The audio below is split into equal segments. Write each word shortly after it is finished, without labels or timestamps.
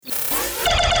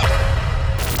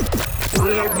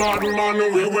real bad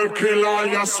man, we will kill all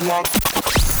your swap.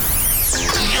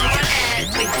 You're on air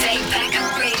with Dave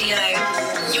Beckham Radio.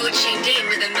 You're tuned in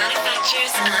with the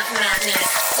manufacturers of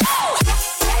madness.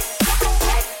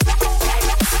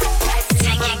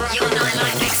 Taking your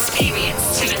nightlife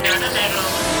experience to another level.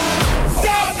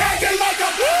 Stop acting like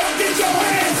a fool! Get your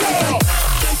hands up!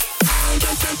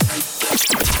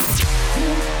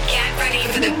 Get ready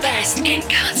for the best in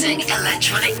cutting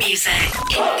electronic music.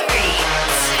 In 3, 2,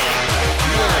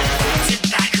 1.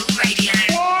 Tobacco Radio.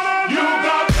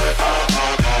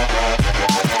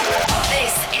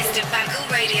 This is Tobacco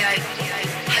Radio,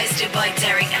 hosted by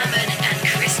Derek Ammon and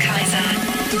Chris Kaiser.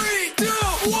 3, 2,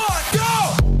 1,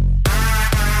 go!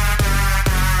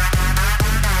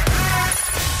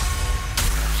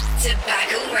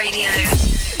 Tobacco Radio.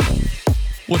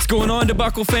 What's going on,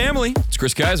 Debacle family? It's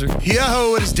Chris Kaiser.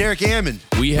 Yo, it is Derek Ammon.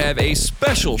 We have a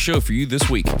special show for you this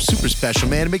week. Super special,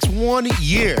 man. It makes 1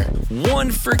 year. 1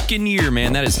 freaking year,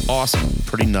 man. That is awesome.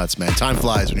 Pretty nuts, man. Time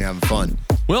flies when you're having fun.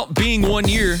 Well, being 1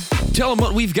 year, tell them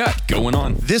what we've got going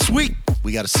on. This week,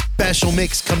 we got a special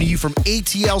mix coming to you from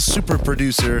ATL super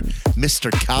producer,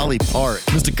 Mr. Kali Park.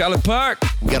 Mr. Kali Park.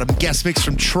 We got a guest mix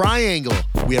from Triangle.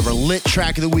 We have our lit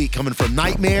track of the week coming from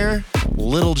Nightmare,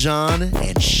 Little John,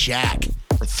 and Shaq.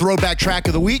 Our throwback track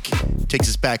of the week takes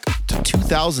us back to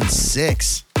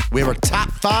 2006. We have our top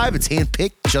 5. It's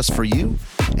handpicked just for you.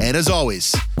 And as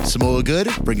always, Samoa Good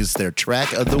brings us their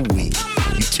track of the week.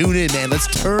 You tune in, man. Let's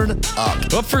turn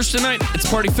up. Up first tonight, it's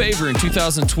Party Favor in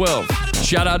 2012.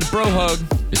 Shout out to Bro Hug.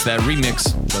 It's that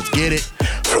remix. Let's get it.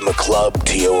 From the club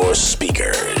to your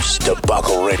speakers,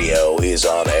 Debacle Radio is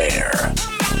on air.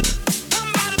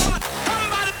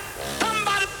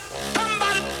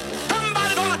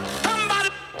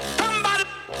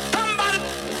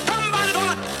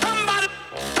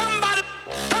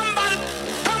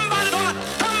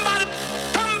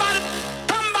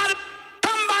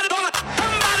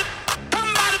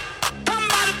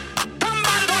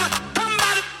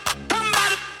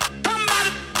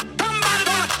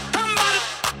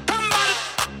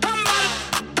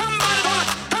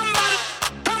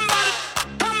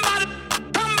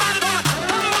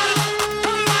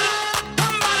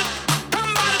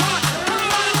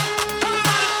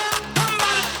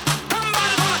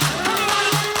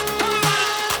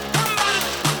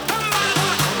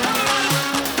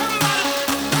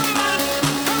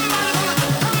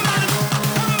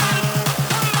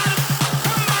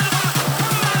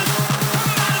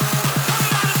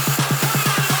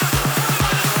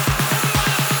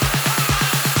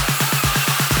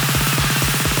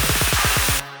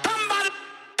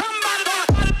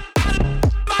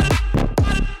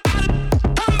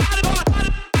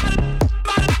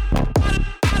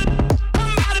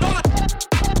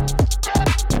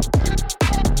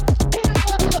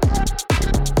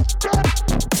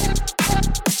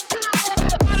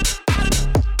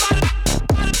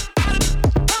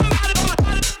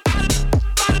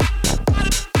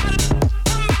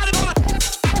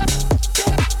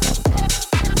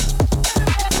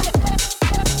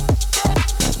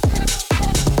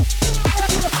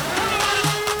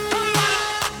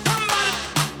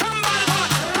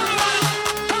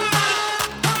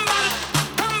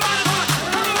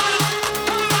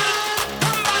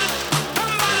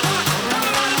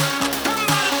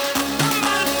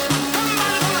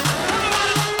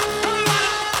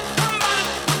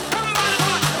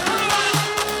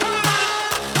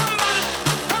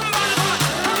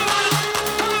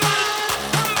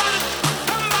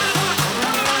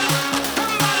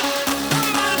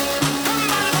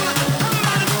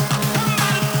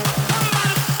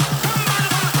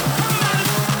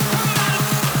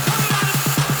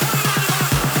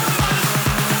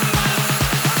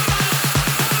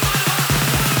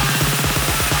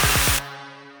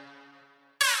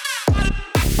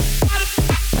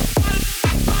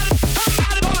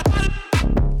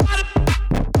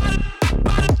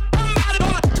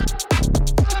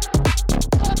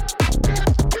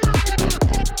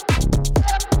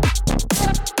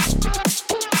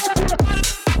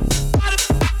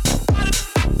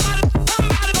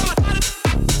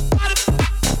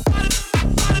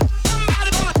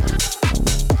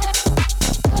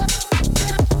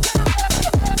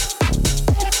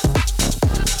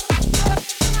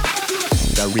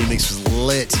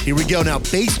 Here we go now.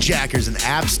 Bassjackers and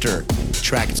Abster. The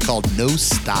track is called No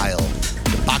Style.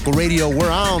 Debacle Radio,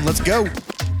 we're on. Let's go.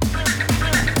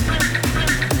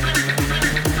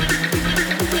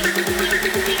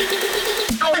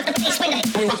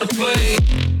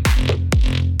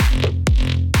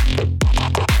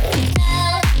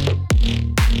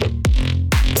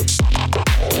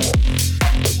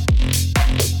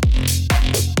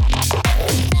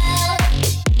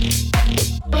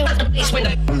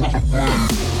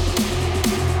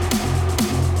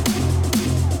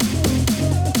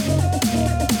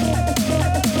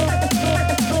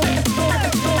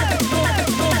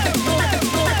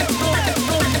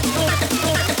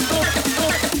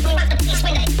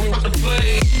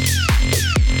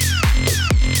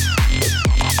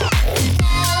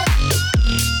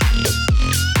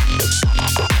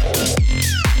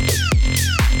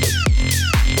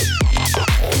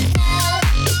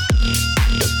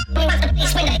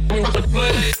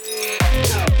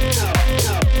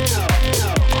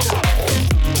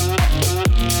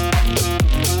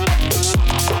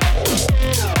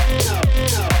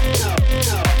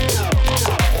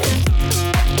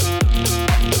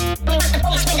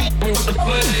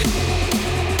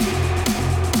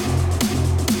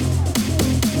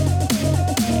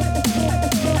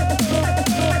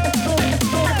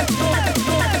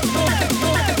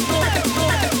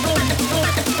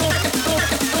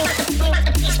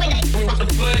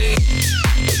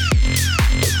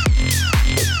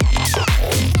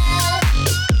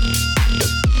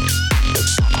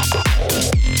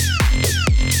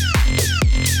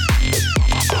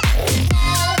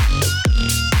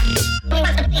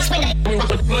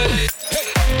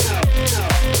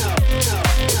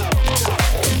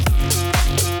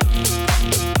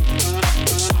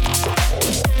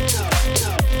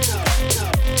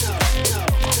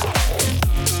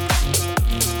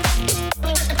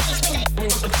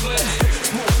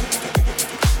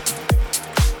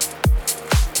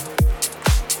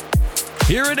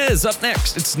 is. Up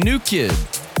next, it's New Kid.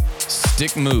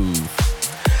 Stick Move.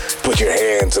 Put your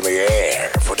hands in the air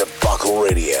for Debacle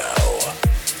Radio.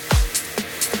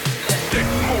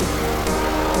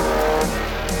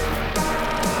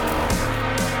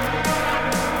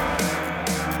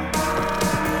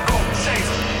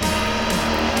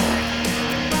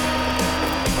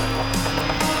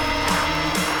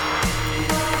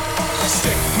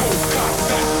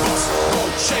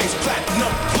 Chains,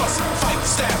 platinum plus, fight,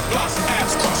 stab, blocks,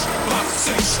 abs, crush, blocks,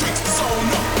 city streets,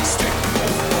 zone up, stick.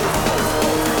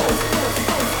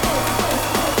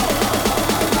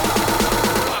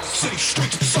 City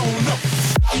streets, zone up.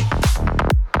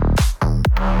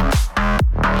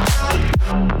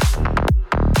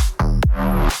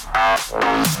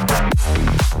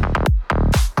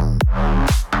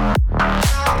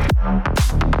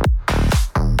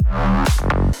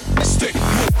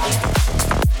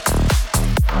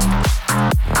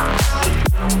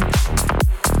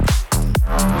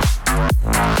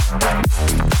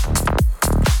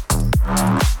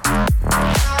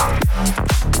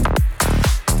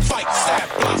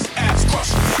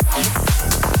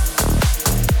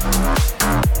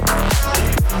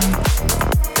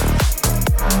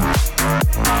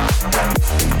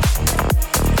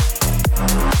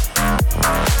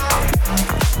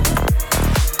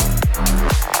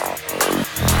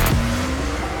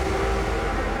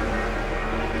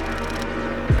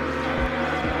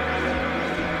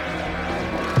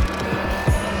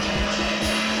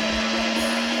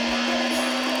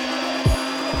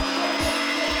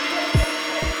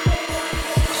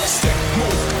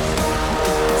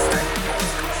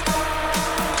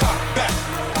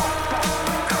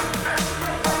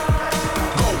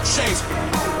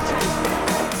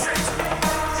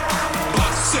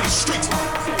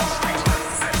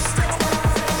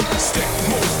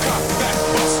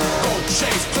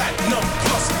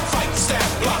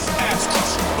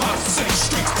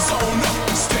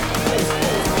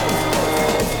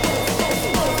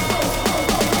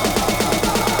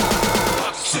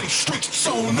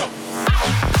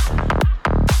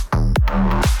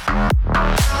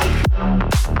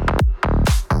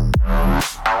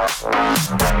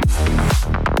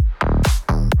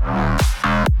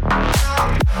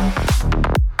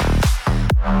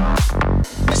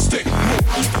 Stick.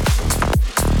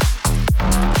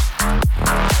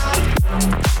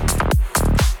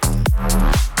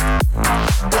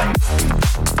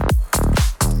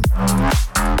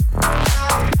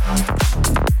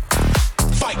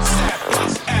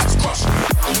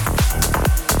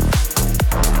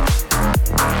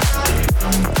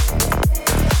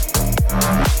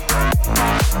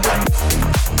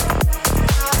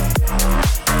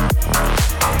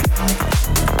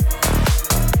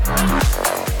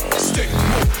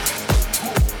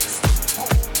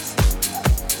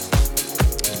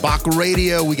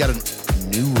 Radio, we got a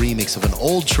new remix of an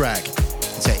old track.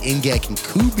 It's that Ingek and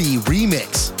Kubi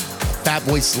remix.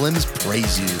 Fatboy Slim's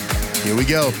Praise You. Here we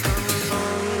go.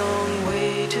 Long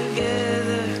way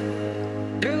together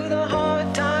through the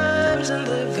hard times and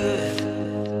the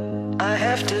good. I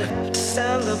have to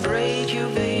celebrate you,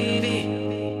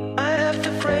 baby. I have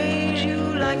to praise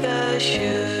you like I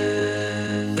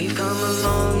should. We've come a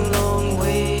long, long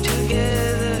way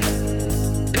together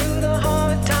through the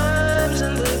hard times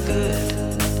and the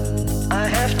good. I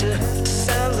have to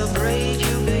celebrate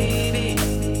you, baby.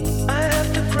 I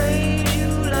have to praise you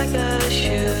like I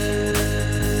should.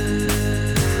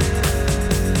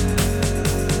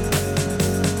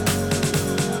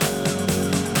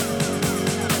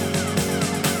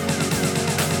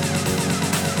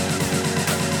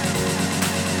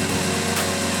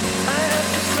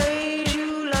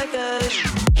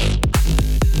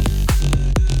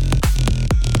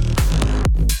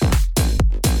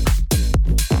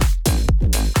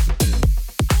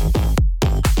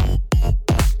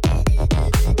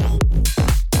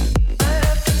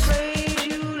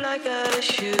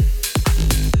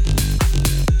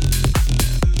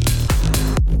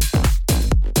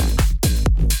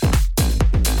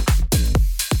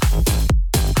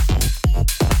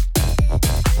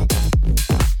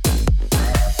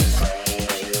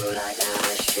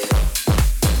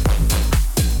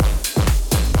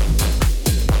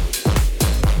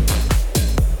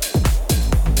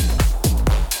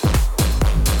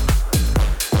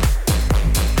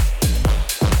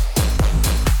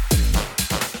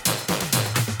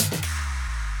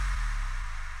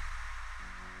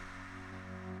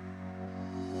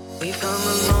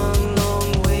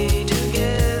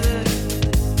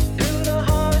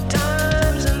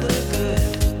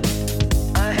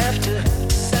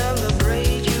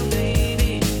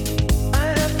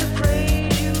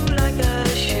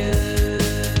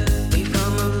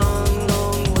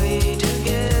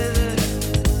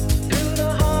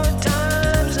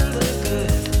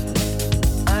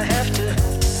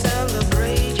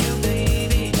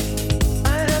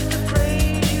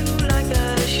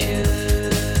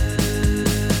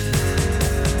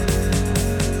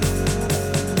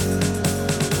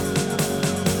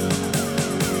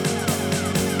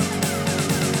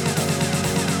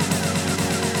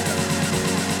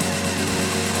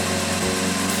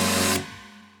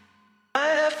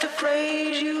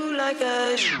 like that.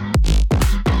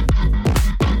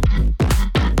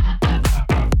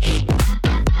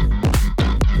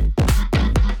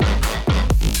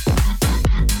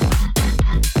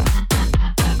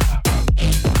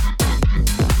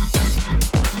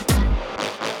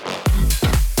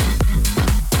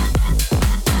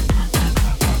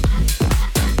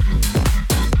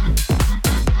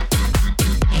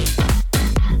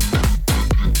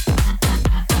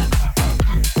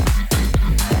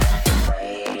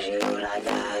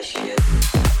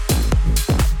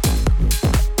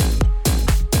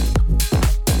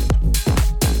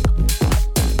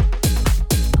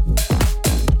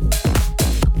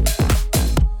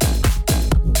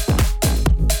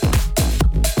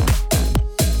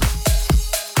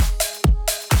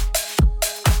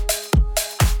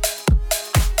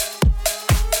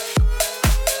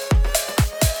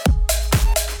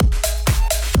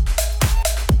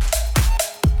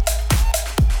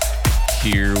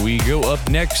 Here we go. Up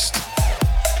next,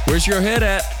 where's your head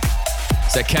at?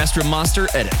 It's that Castro Monster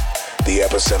edit. The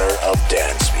epicenter of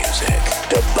dance music.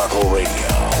 Debuckle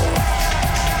Radio.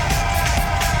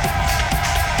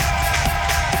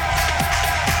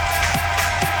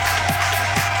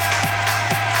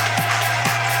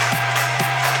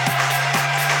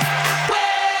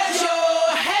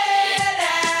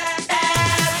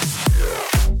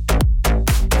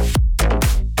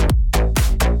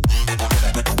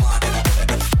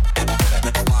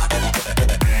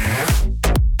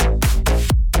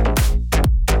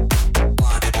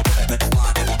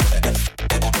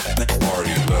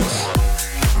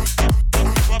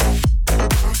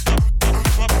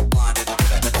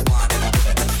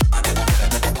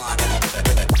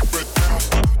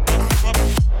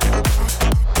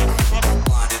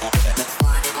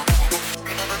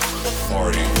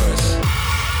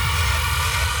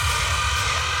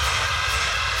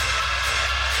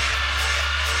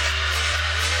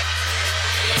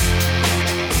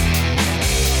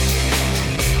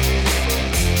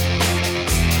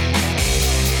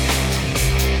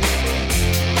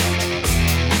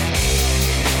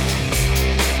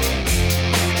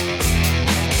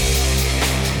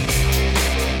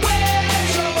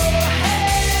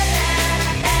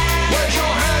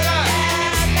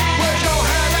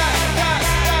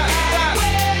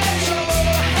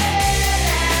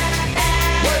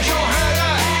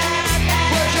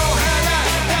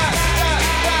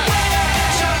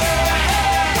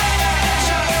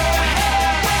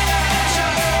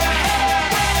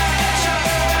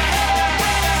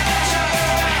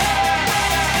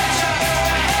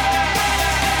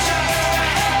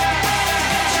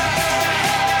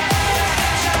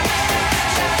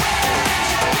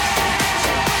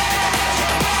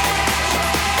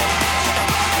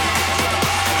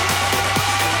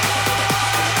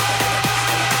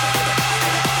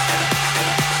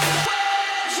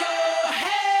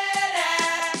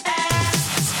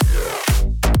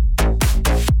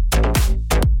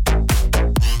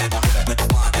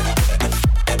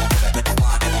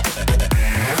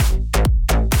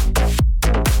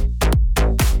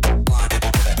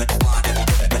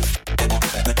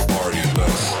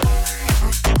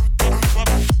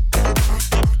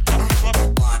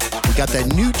 Got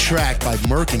that new track by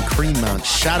Merc and Cream Mount.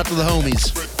 Shout out to the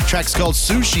homies. The track's called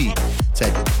Sushi. It's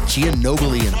that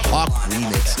Gianobili and Hawk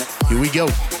remix. Here we go.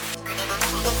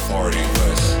 Party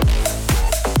West.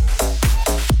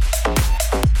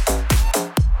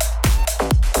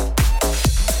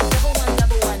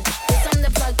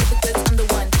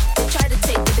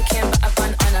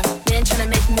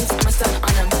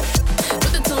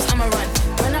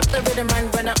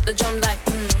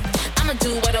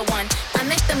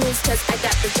 Cause I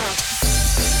got the jump.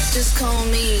 Just call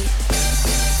me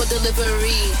for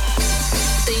delivery.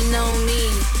 They know me.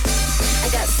 I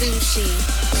got sushi.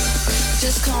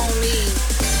 Just call me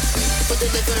for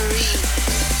delivery.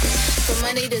 From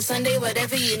Monday to Sunday,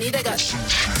 whatever you need, I got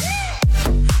sushi.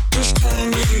 Just call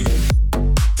me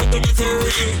for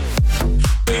delivery.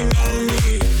 They know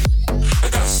me. I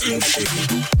got sushi.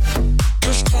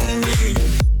 Just call me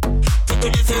for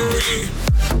delivery.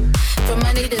 From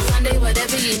Monday to Sunday,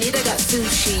 whatever you need, I got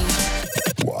sushi.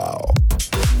 Wow.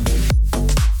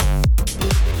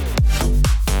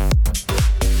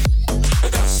 I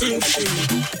got sushi.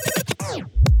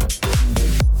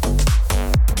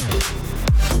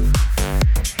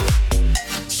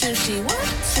 Sushi, what?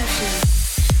 Sushi.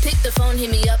 Pick the phone,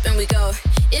 hit me up and we go.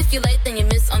 If you're late, then you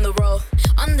miss on the roll.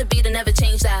 On the beat, I never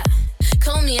change that.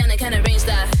 Call me and I can arrange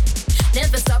that.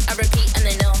 Never stop, I repeat and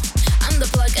they know. I'm the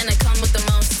plug and I come with the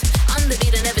most. On the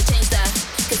beat, I never change that.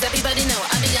 Cause everybody know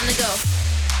I be on the go.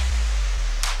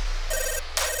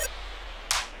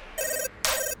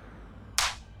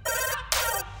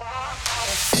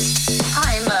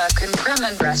 Hi, Merck and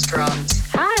Kremen Restaurant.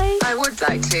 Hi. I would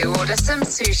like to order some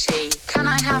sushi. Can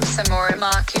I have some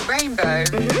uramaki rainbow,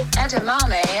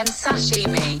 edamame and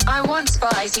sashimi? I want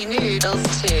spicy noodles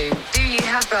too. Do you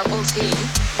have bubble tea?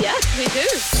 Yes, we do.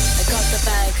 I got the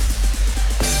bag,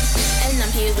 and I'm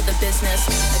here with the business.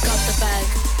 I got the bag,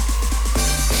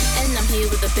 and I'm here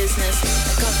with the business.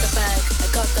 I got the bag, I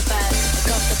got the bag, I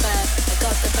got the bag, I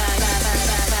got the bag, bag.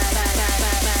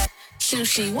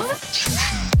 Sushi, what?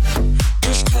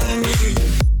 Just call me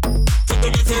for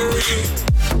delivery.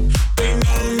 They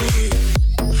know me.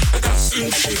 I got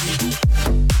sushi.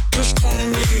 Just call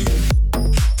me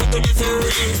for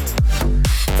delivery.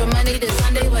 From Monday to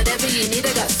Sunday, whatever you need,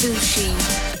 I got sushi.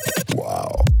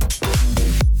 Wow.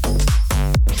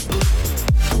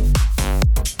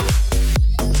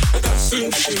 I got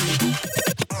sushi.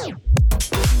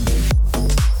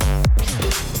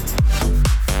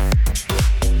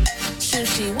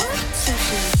 Sushi, what?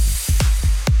 Sushi.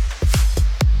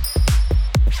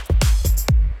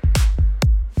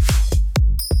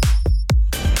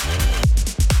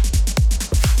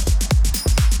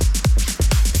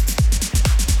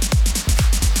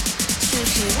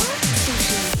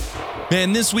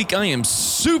 Man, this week I am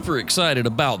super excited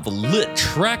about the lit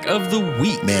track of the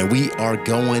week. Man, we are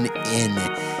going in.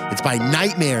 It's by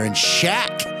Nightmare and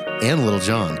Shaq and Little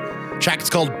John. Track is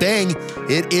called Bang.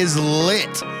 It is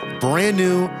lit. Brand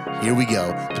new. Here we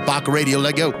go. Tobacco Radio,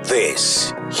 let go.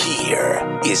 This here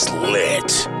is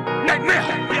lit. Nightmare.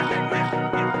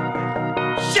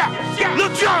 Shaq.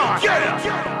 Lil Jon.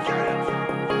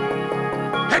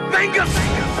 Headbanger.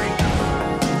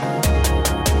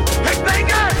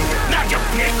 Headbanger. Nod your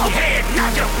nickel head.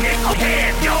 Nod your nickel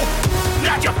head, yo.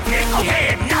 Nod your nickel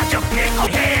head. Nod your nickel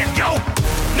head, yo.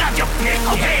 Nod your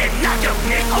nickel head. Nod your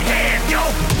nickel head, yo.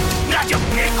 Nod your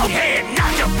nickel head.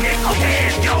 Nod your nickel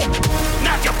head, yo.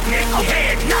 Nod your nickel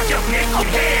head. Nod your nickel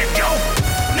head, yo.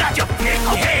 Nod your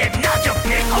nickel head. Nod your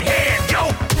nickel head, yo.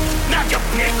 Nod your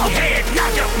nickel head.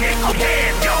 Nod your nickel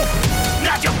head, yo.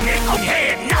 Nod your nickel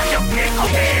head. Nod your nickel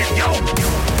head, yo.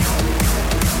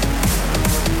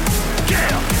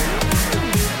 Yeah.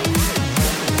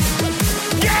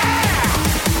 Yeah.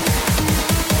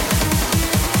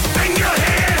 Bang your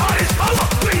head hard as fuck.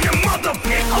 Bring your mother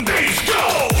nickel bass go.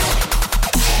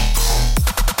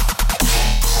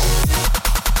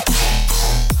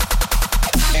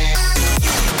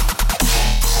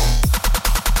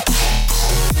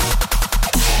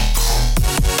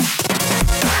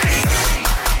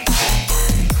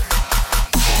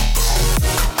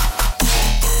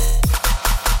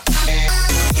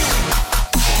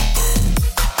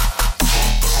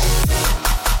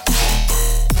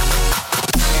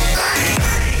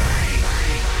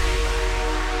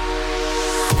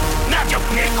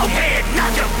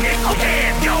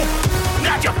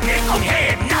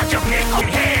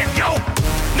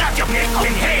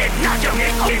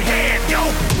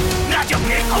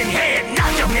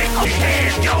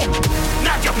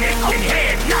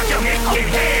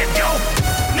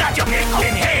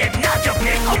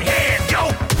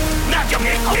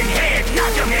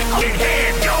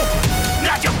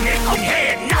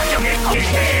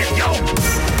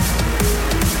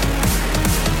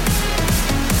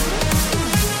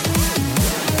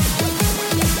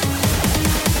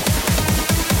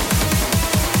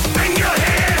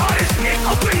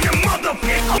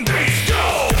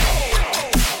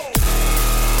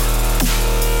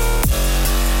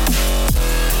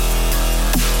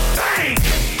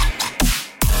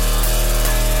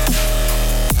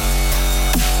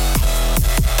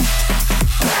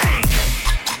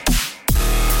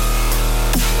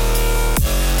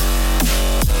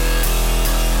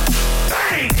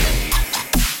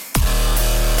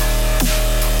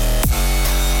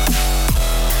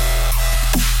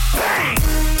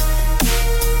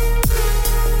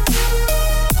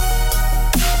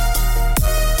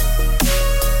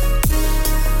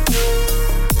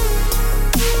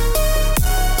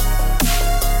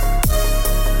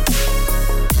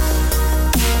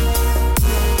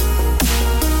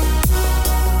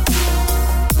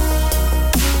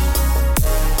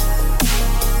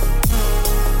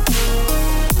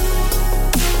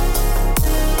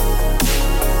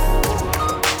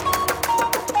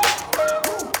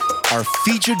 Our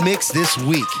featured mix this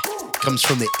week comes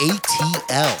from the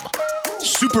ATL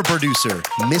super producer,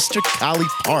 Mr. Kali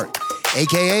Park,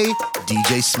 aka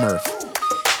DJ Smurf.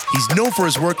 He's known for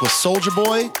his work with Soulja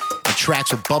Boy and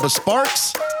tracks with Bubba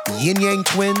Sparks, Yin Yang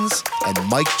Twins, and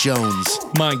Mike Jones.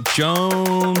 Mike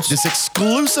Jones. This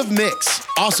exclusive mix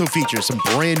also features some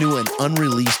brand new and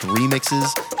unreleased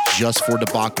remixes just for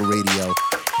Tobacco Radio.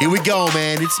 Here we go,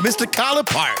 man. It's Mr. Kali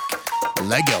Park.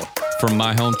 Lego. from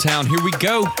my hometown. Here we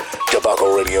go.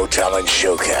 Tobacco Radio Talent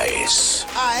Showcase.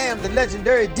 I am the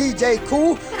legendary DJ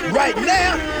Cool. Right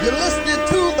now, you're listening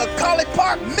to the College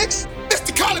Park Mix. It's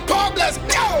the College Park, let's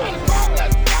go!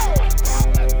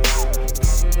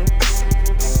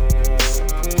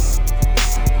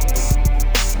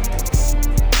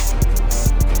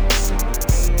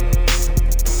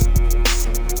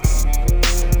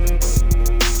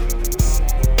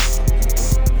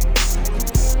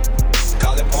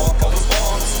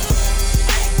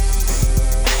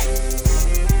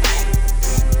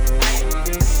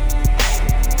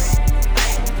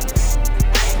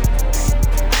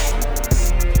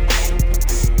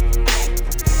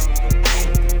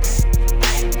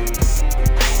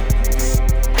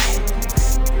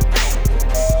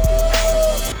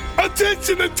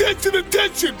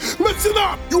 Attention! Listen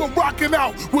up! You are rocking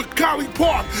out with Collie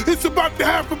Park. It's about to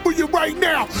happen for you right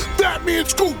now. Batman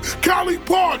Scoop, Collie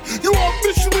Park. You are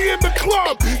officially in the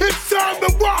club. It's time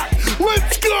to rock.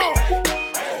 Let's go!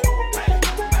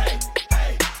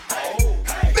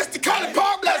 Mr. Collie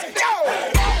Park, let's go!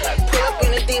 Pull up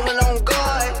in a demon on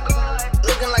guard.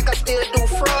 Looking like I still do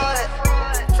fraud.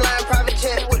 Flying private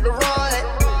jet with the rod.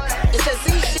 It's that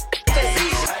Z shit. It's that Z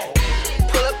shit.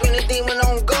 Pull up in a demon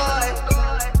on guard.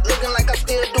 Looking like I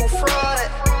still do fraud.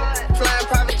 Flying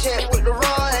private jet with the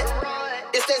rod.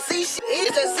 It's that Z shit.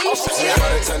 It's that Z shit. Yeah,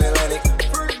 turn Atlantic.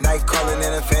 Night calling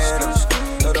in a phantom.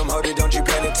 Told them, hold it, don't you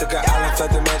panic. Took an island,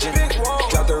 fled the mansion.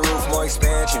 Drop the roof, more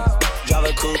expansion. Drive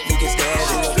a coupe, you can stand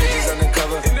it. No bitches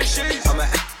undercover. I'm a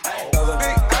lover.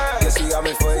 Guess we all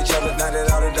meant for each other. Now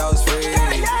that all the dogs free.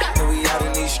 And we out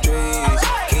in these streets.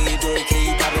 Can you do it? Can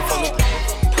you pop it for me?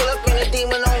 Pull up in a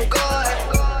demon on guard.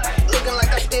 Looking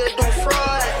like I still do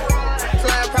fraud.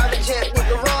 Flying private jet with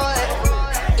the rod.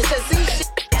 It's that Z shit.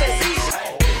 It's that Z shit.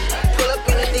 Pull up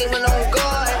in a demon on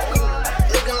guard.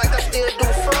 Looking like I still do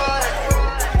fraud.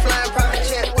 Flying private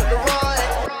jet with the rod.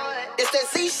 It's that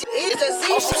Z shit. It's that Z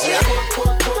shit.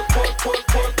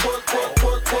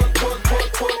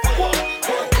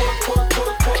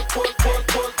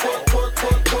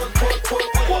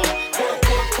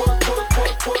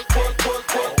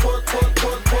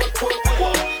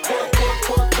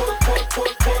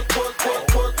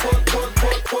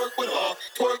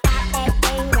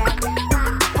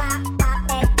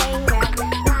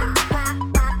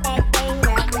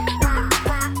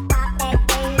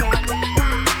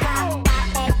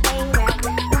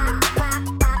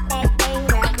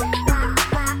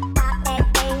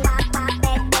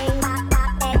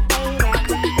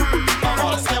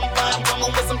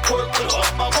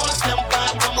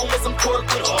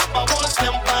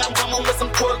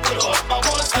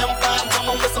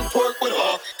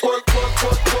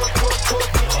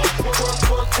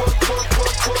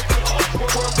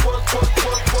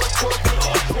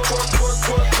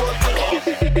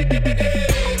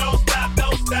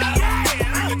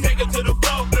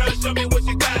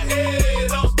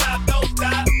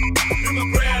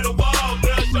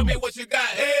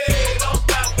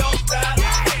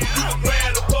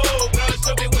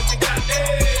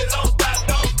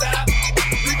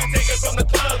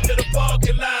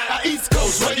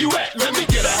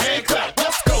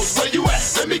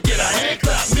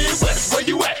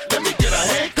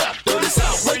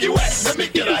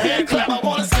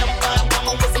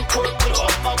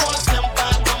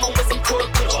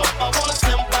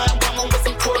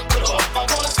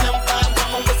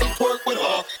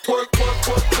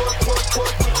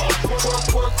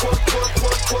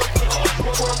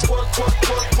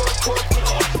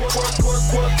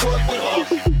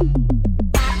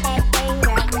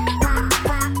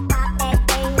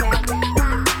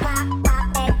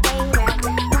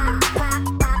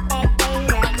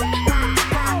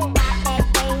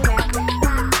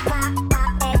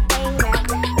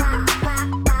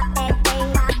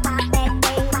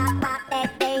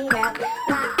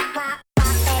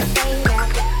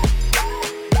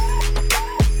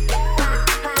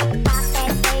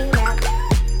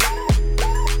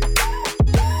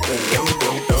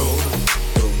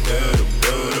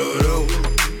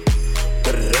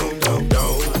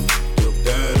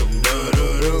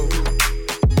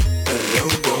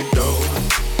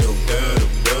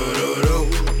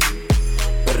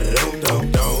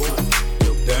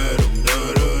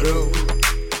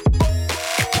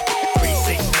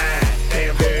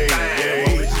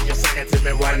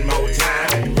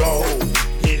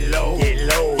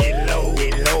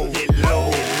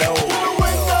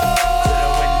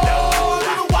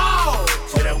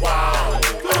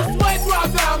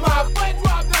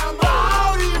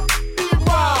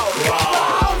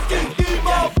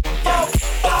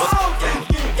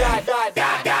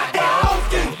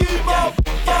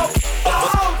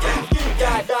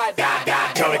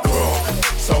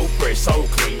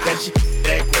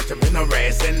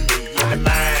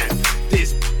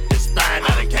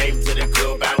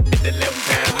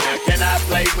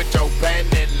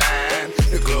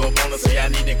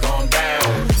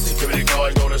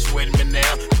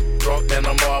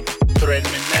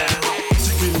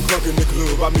 Back in the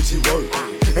club, I mean she work.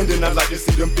 And then I like to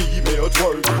see them females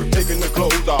twerk. Taking the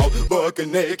clothes off,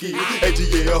 bucking naked.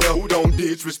 ATL, who don't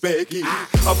disrespect it.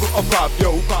 I pop,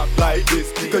 yo, pop like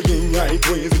this. Cause yin yang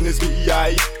twins in this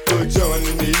VI. Put John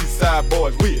and the East Side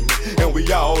boys with me. And we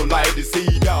all like to see,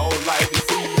 y'all like to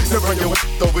see. So bring your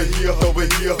over here, over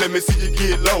here. Let me see you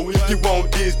get low. If you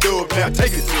want this dub, now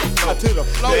take it to the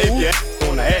floor. If you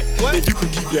wanna act, then you can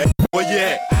keep your where you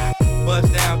at.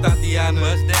 Bust down, Tatiana.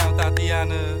 Bust down,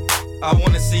 Tatiana. I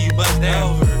wanna see you bust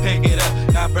down. Over. Pick it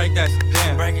up, now break that shit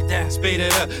down. Break it down, speed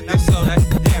it up, now slow that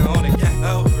shit down. On it,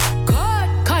 yeah, over.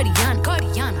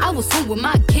 Cardiana. I was home with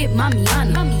my kid,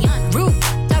 Mamiana. Rude,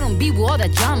 I don't be with all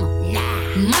that drama.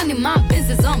 Nah. Minding my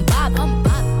business, I'm Bob.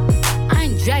 I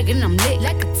ain't dragging, I'm lit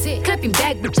like a tick. Clapping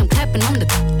back, bitch, I'm clapping on the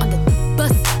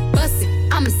bust it.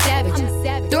 I'm a savage.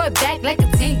 Throw it back like a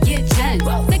 10-year challenge.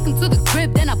 Take him to the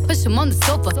crib, then I push him on the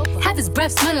sofa. Have his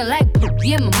breath smelling like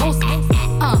yeah, mimosa.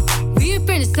 We ain't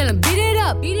finished, tell him beat it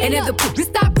up. And if the poopy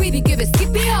stop breathing, give it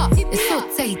CPR. It's so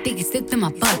tight, think he slipped in my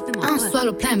butt. I don't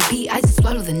swallow plan B, I just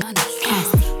swallow the nut.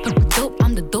 Dope,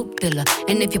 I'm the dope dealer.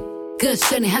 And if you're good,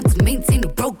 shouldn't have to maintain the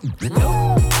broke.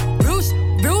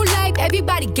 Real life,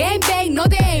 everybody gang bang, no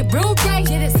they ain't real right.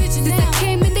 Since I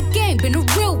came in the game, been a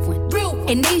real one.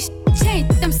 And they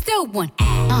changed, I'm still one.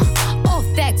 All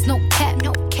facts, no cap.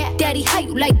 Daddy, how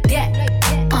you like that?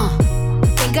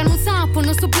 Ain't got no time for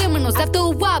no subliminals. After a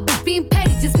while, bitch, being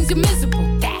petty just means you're miserable.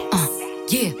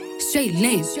 Yeah, straight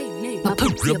lame. My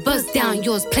pussy bust down,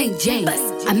 yours plain Jane.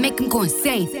 I make him go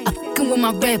insane. I fucking with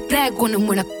my red flag on him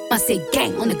when I say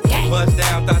gang on the gang. Bust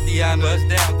down, Tatiana. Bust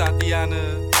down, Tatiana.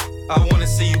 I wanna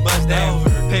see you bust down.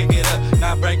 Pick it up,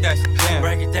 now break that shit down.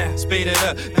 Break it down, speed it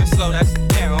up, now slow that shit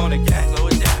down. On the gas, slow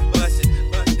it down. Bust it,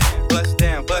 bust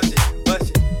down, bust it,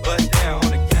 bust down.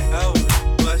 On the gas,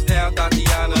 over. Bust down,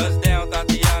 Tatiana. Bust down,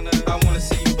 Tatiana. I wanna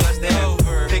see you bust down.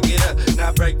 Pick it up,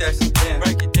 now break that shit down.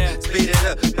 Break it down, speed it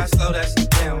up, now slow that shit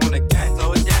down. On the gas,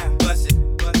 slow it down. Bust it,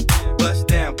 bust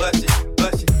down, bust it,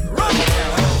 bust down.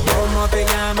 ¿Cómo te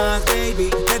llamas, baby?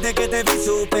 Desde que te vi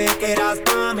supe que eras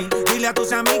pa' mí. Dile a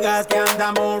tus amigas que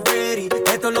andamos ready.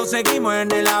 Esto lo seguimos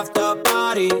en el after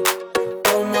party.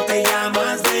 ¿Cómo te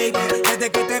llamas, baby? Desde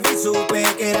que te vi supe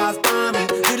que eras pa' mí.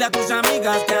 Dile a tus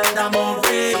amigas que andamos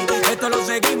ready. Esto lo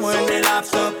seguimos en el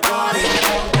after party.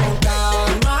 Con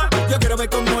calma, yo quiero ver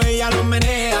cómo ella lo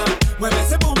menea. Mueve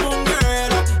ese boom boom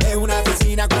girl. Es una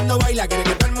asesina cuando baila, quiere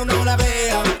que todo el mundo la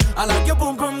vea. I like your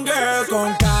boom boom girl.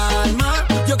 Con calma,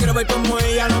 yo quiero ver cómo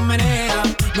ella lo menea.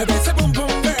 Mueve ese boom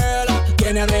boom girl.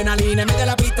 Tiene adrenalina, mete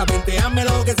la pista, venteame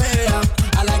lo que sea.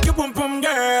 I like you, pum pum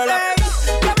girl. Hey,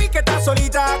 ya vi que estás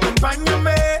solita,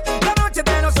 acompáñame. La noche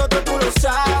de nosotros tú lo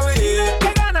sabes.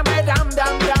 Que gana me dam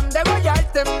de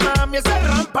guayarte, mami. Ese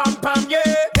ram pam pam, yeah.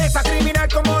 Esa criminal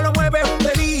como lo mueve es un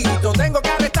delito. Tengo que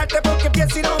arrestarte porque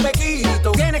pienso y no me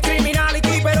quito. Tienes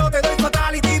criminality, pero te doy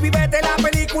fatality. Vivete la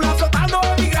película flotando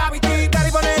en mi gravity. Dale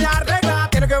y poner la regla,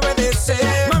 tienes que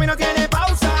obedecer. Mami no tiene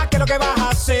pausa, ¿qué es lo que vas a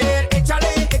hacer?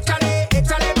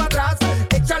 Échale pa' atrás,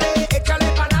 échale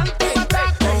pa' adelante.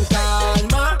 Con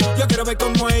calma, yo quiero ver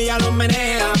cómo ella lo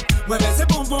menea. Mueve ese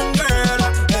pum pum girl.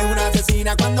 Es una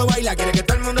asesina cuando baila, quiere que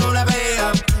todo el mundo la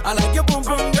vea. I like your pum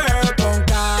pum girl. Con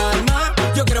calma,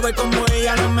 yo quiero ver cómo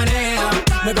ella lo menea.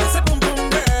 Mueve ese pum pum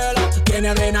girl. Tiene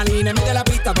adrenalina, mete la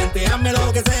pista, venteame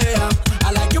lo que sea.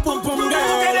 I like your pum pum girl.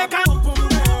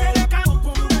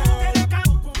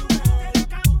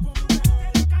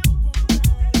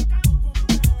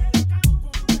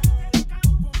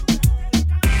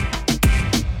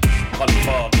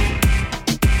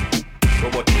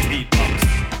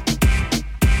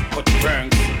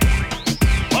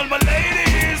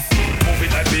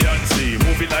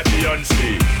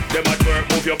 Them at work,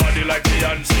 move your body like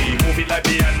Beyonce. Move it like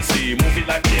Beyonce, move it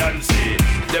like Beyonce.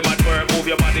 Them at work, move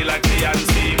your body like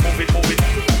Beyonce. Move it, move it,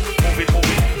 move it, move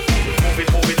it, move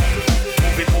it, move it,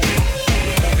 move it, move it,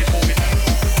 move it, move it.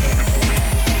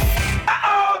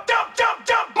 Uh-oh, jump, jump,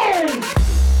 jump, boom.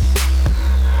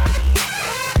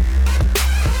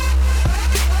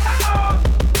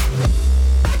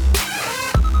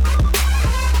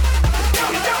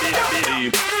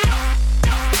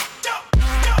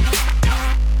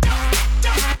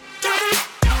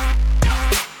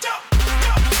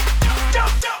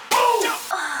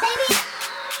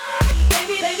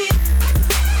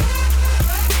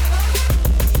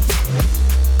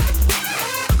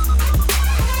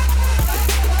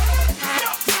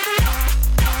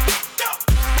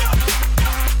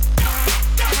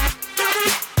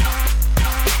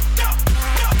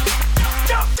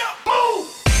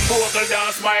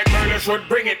 Should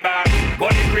bring it back.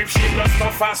 Body grip, shape the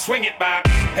stuff and swing it back.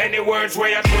 Any words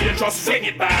where you throw, you just fling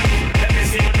it back. Let me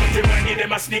see you dirty when you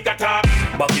them a sneak attack.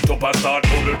 Back it up and start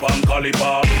bubble pan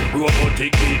caliber.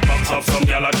 Robotic beatbox of some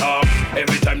gal attack.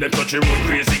 Every time them touch the road,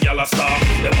 crazy gal a stop.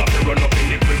 Them have to run up in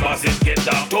the crib as it get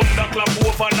dark. Top the clap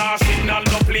over now, signal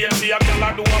no play. See a gal a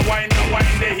do a wine,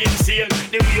 they insane.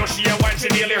 The way she a wine, she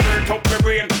nearly hurt up her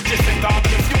brain. She set off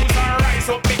the fuse and rise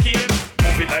up the cane.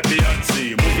 Move it like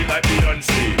Beyonce, move it like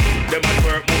Beyonce. Them at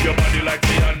work, move your body like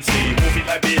Beyonce. Move it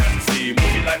like Beyonce,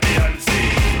 move it like Beyonce.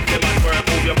 Them at work,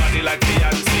 move your body like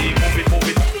Beyonce. Move it, move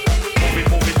it, move it, move it,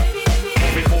 move it,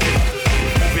 move it, move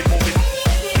it, move it, move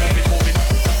it, move it, move it.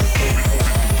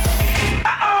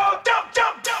 Uh-oh, jump,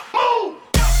 jump, jump, move.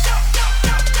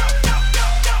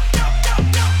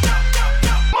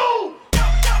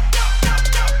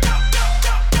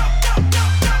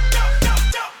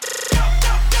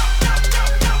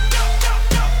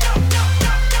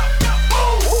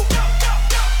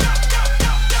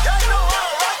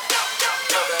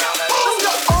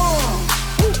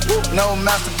 No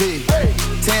masterpiece.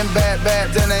 10 bad,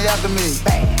 then they after me.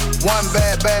 One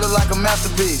bad, look like a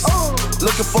masterpiece.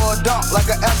 Looking for a dunk like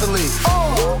an athlete.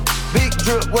 Big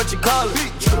drip, what you call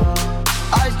it?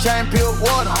 Ice chain, pure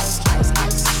water.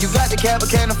 You got the cab, but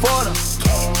can't afford them.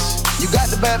 You got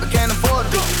the bad, but can't afford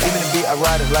it. Even the beat, I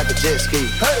ride it like a jet ski.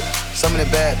 Some of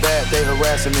the bad, they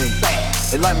harassing me.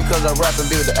 They like me cause I rap and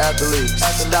be with the athletes.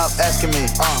 Stop asking me,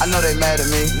 I know they mad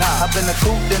at me. Hop in the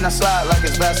coupe, then I slide like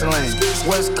it's Vaseline.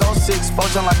 West Coast 6,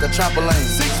 poaching like a trampoline.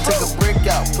 Take a brick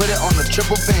out, put it on the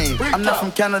triple beam. I'm not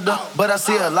from Canada, but I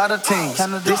see a lot of teams.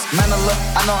 Dismantle up,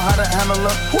 I know how to handle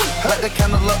up. Light the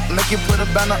candle up, make you put a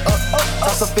banner up.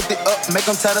 Toss a 50 up, make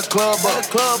them tie the club up.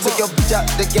 Took your bitch out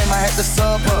the game, I had to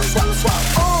sub up.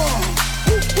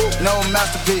 No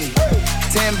masterpiece.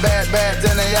 10 bad,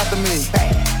 then they after me.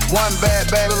 One bad,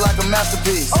 look like a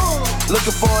masterpiece.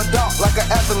 Looking for a dunk like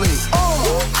an athlete.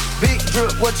 Big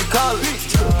drip, what you call it?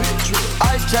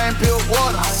 Ice chain, pure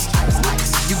water.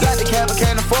 You got the cab, but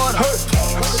can't afford it.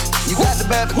 You got the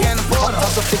bad, but can't afford it.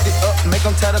 Toss a 50 up, make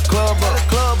them tie the club up.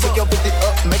 Pick your 50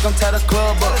 up, make them tie the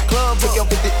club up. Pick your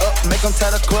 50 up, make them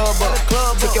tie the club up.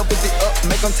 Pick your 50 up,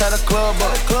 make them tie the club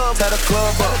up. Tie the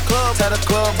club up, tie the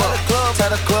club up, tie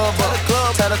the club up,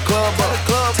 tie the club up,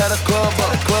 tie the club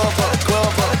up, club up,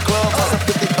 club up, club up. Toss a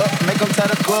 50 up, make them tie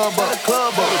the club up,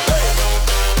 club up.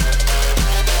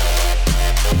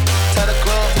 Tie the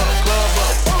club up, club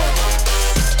up.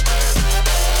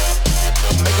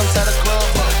 Make them tie the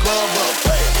club up, club up.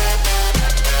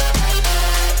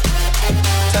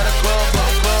 Tie the club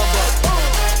up, club up.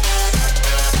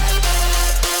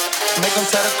 Make them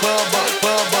tie the club up,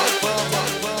 club up, club up,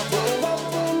 club up.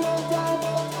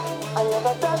 I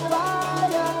never touch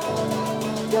fire.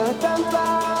 You're a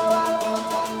sunflower.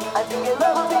 I think your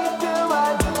love will be too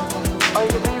much. Or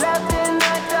you'll be left in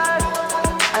the dark.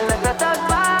 Unless I touch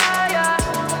fire.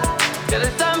 You're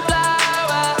the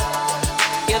sunflower.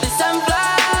 You're the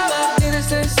sunflower. Needless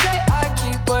to say, I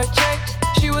keep her check.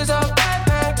 She was a bad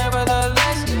man,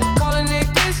 nevertheless. Calling it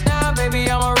this now, baby,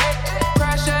 I'm a wreck.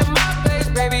 Crash at my place,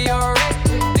 baby, you're a wreck.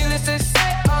 Needless to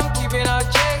say, I'm keeping her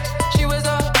check. She was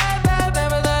a bad man,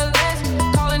 nevertheless.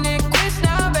 Calling it quits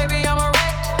now, baby, I'm a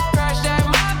wreck. Crash at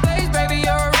my place, baby,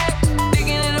 you're a wreck.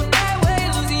 Thinking in a bad way,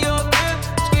 losing your grip.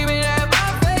 Screaming at my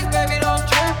face, baby, don't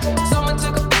trip. Someone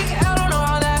took a peek, I don't know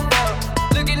how that felt.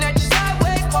 Looking at you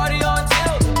sideways, party on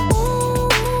tilt. Ooh,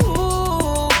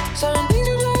 certain things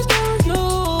you just don't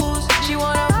lose. She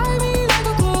wanna ride me like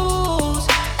a cruise,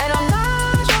 and I'm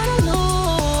not trying to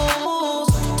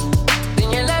lose. Then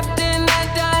you're left in that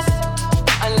dust,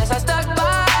 unless I stuck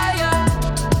by ya.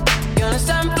 You're a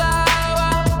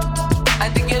sunflower. I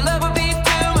think your love would be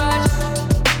too much,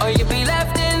 or you'd be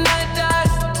left in that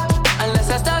dust, unless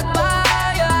I stuck by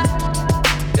ya.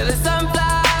 You're the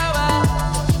sunflower.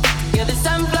 You're the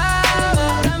sunflower.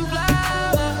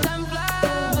 Sunflower,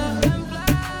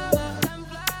 sunflower,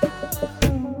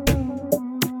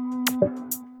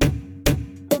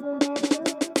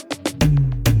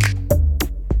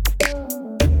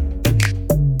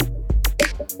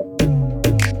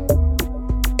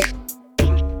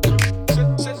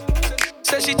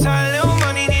 Said she tired, little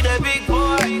money, need a big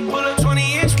boy. Pull up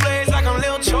 20-inch blades like I'm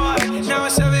Lil Troy. Now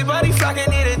it's everybody flocking,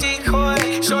 need a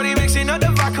decoy. Shorty mixing up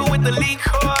the vodka with the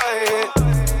liquor.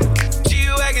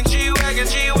 G-Wagon, G-Wagon,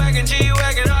 G-Wagon,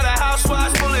 G-Wagon. All the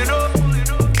housewives pulling up.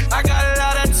 I got a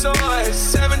lot of toys.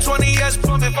 720S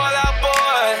pumping Fall Out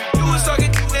Boy. You was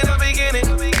talking in the beginning.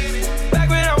 Back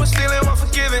when I was feeling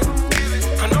unforgiving.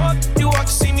 I know you walked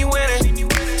to see me winning.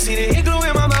 See the igloo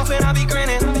in my mouth and I be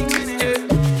grinning.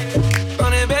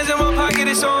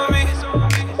 It's on me.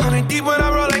 100 deep when I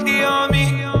roll like the army.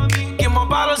 Get more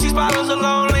bottles, these bottles are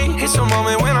lonely. It's a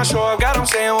moment when I show up, God, I'm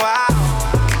saying wow.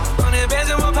 100 bands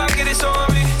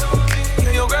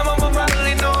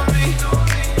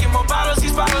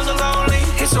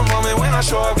my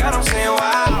show, God, I'm saying wow,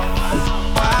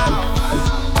 wow,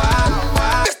 wow,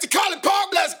 wow. It's the Colin Park,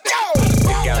 let's go!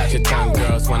 Stick out your tongue,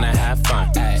 girls wanna have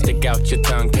fun. Stick out your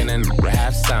tongue, can a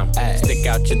have some? Stick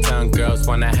out your tongue, girls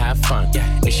wanna have fun.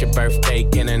 It's your birthday,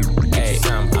 can a get you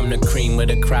some? I'm the cream with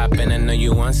a crop, and I know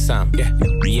you want some.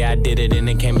 Yeah, I did it, and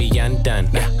it can't be undone.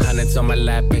 Hundreds on my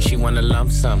lap, and she wanna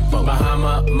lump sum.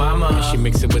 Bahama, mama, and she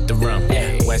mix it with the rum.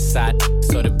 West side,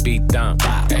 so the beat dump.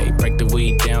 Break the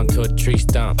weed down to a tree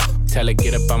stump. Tell her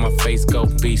get up on my face, go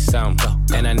be some.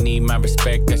 And I need my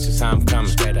respect, that's just how I'm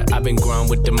coming. I've been growing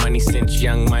with the money since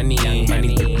young money.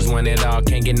 Many people want it all,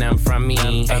 can't get nothing from me.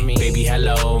 Baby,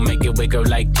 hello, make it wiggle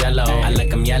like jello. I like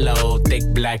them yellow, thick,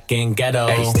 black, and ghetto.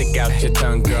 Stick out your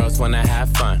tongue, girls wanna have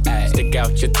fun. Stick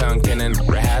out your tongue, can I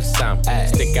have some?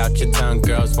 Stick out your tongue,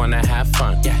 girls wanna have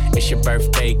fun. It's your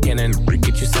birthday, can I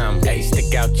get you some?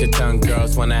 Stick out your tongue,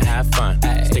 girls wanna have fun.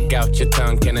 Stick out your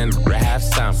tongue, can I have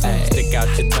some? Stick out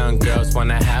your tongue, girls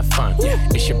wanna have fun.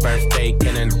 It's your birthday,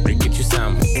 can I get you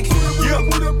some?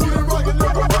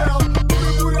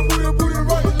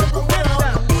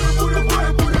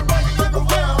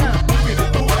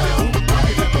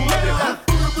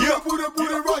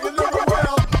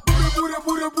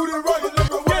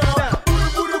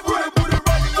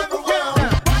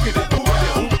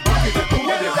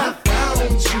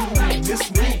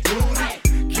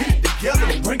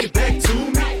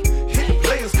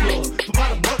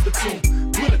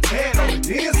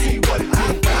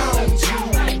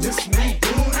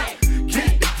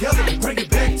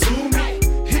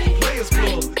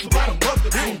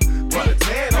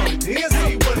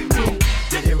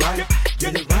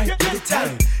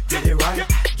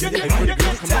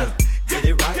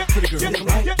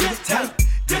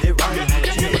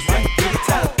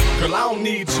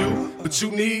 You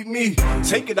need me,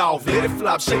 take it off, let it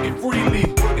flop, shake it freely.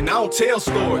 And I don't tell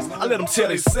stories, I let them tell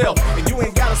themselves. And you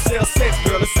ain't gotta sell sex,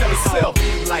 girl, it sell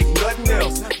itself like nothing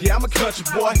else. Yeah, I'm a country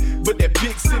boy, but that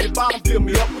big city bottom fill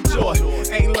me up with joy.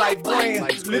 Ain't like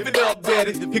brand, live it up,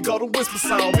 daddy. Here go the whisper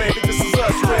song, baby, this is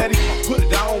us, ready. Put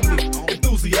it on me,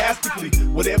 enthusiastically.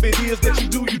 Whatever it is that you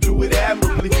do it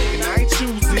admirably. And I ain't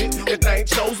choose it, that thing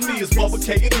chose me. It's Bubba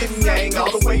K and Yin Yang, all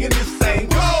the way in this thing.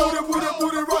 Go! Put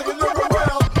it right, look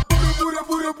around.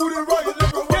 Put it right,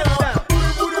 look around.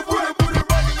 Put it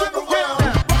right, look around.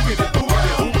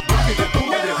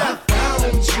 I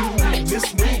found you, this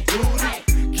new dude.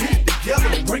 Get it together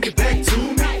and bring it back to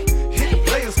me. Hit the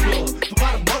Players Club for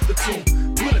about a month or two.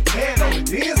 Put a tan on it,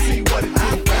 then see what it is. I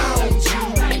found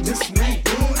you, this new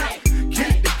dude. Get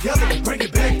it together and bring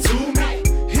it back to me.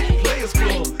 Hit the Players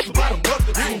Club for about a month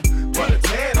or two. Put a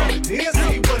tan on it, then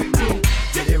see what it do.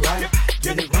 Get it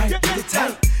right, get it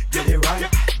tight. Get it right,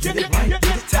 get it right, get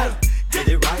it tight. Get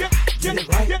it right, get it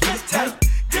right, get it tight.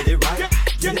 Get it right,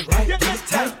 get it right, get it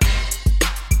tight.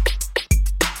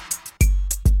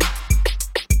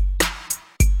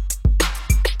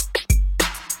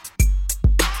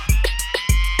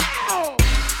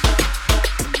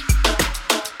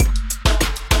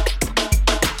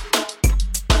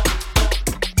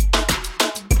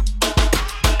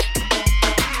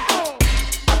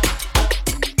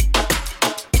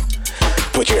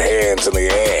 Put your hands in the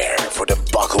air for the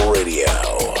Buckle Radio.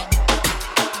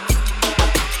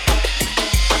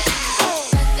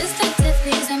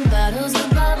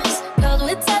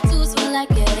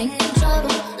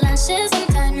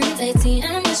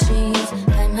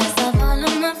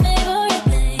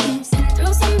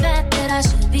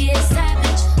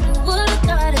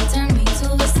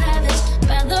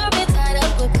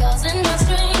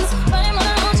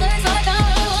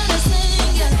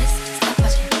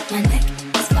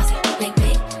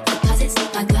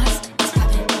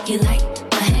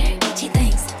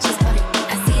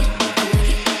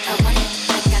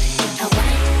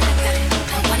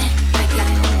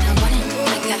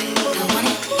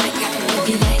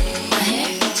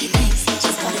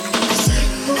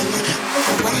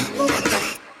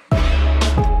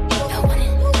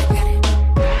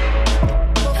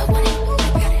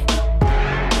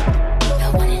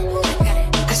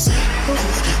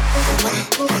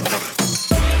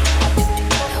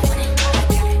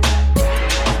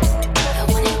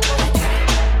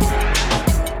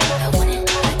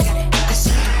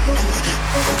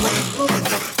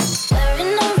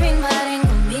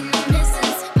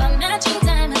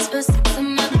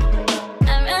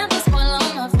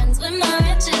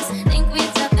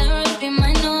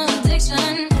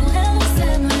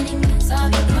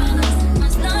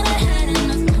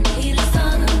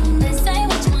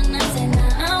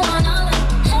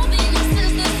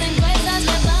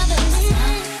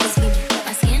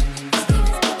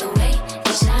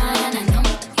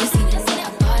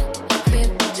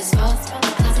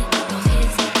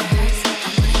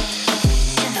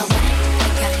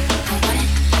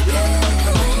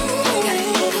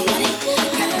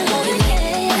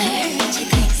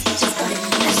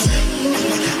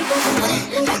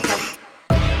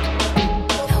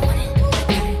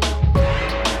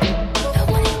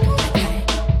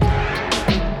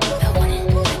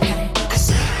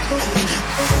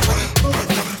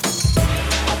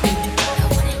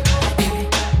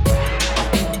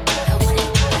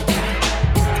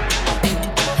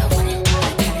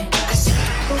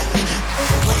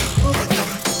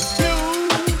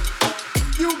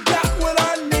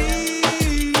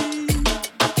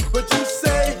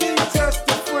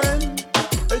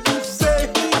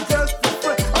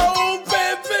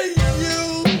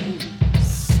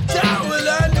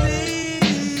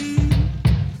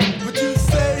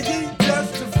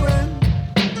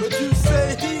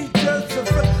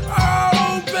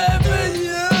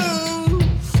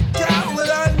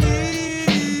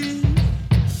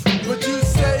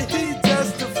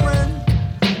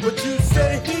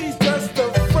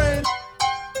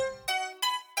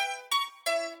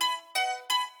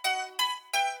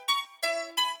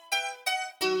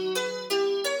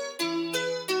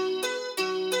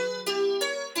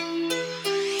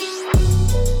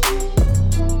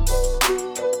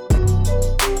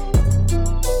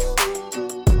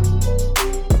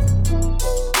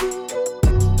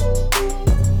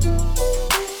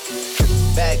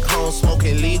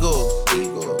 illegal.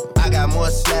 I got more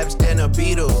slaps than the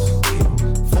Beatles.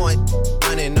 Foreign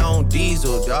running on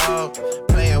diesel, dog.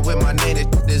 Playing with my name,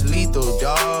 this lethal,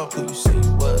 dog. Who you say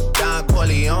you was? Don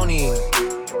Corleone.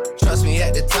 Trust me,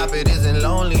 at the top it isn't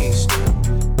lonely.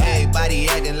 Everybody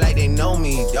acting like they know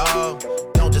me, dog.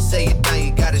 Don't just say it now,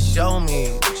 you gotta show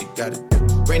me what you gotta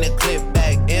do. Bring the clip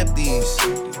back empties.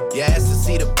 You asked to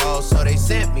see the ball, so they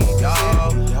sent me,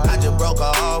 dog. I just broke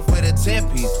her off with a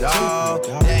 10-piece, dog.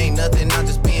 There ain't nothing, I'm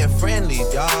just being friendly,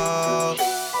 dog.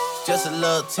 Just a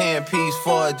little 10-piece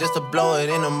for it, just to blow it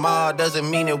in the mall. Doesn't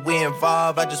mean that we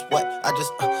involved. I just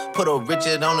put a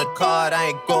Richard on the card. I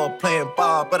ain't going playing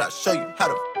ball, but I'll show you how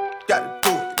to gotta do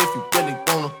it. If you really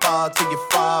wanna fall till you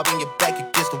fall and your back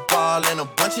against the wall, and a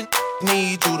bunch of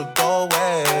need you to go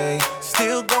away.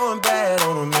 Still going bad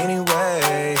on them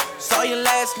anyway. Saw you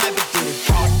last night, but did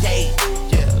it all day.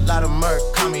 Yeah, a lot of murk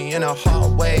caught me in a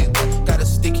hard way. Got a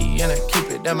sticky and I keep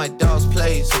it at my dog's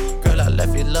place. Girl, I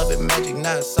left you love it magic,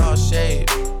 now it's all shade.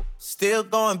 Still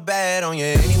going bad on you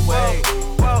anyway.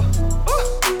 Whoa, whoa,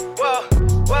 whoa,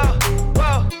 whoa,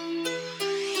 whoa.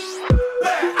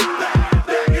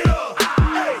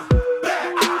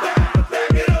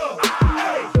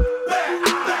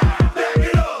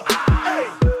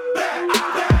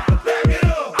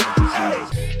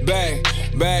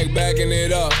 Backing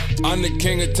it up. I'm the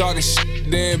king of talking shit,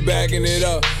 then backing it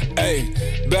up. Ayy,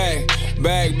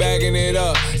 backing it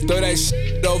up. Throw that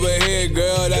shit over here,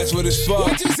 girl, that's what it's for.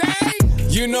 What you say?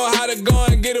 You know how to go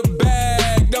and get a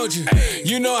bag, don't you?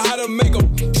 You know how to make a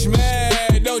bitch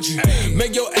mad, don't you?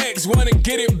 Make your ex wanna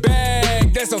get it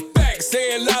back, that's a fact.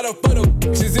 Say it louder for the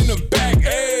bitches in the back,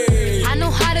 ayy. I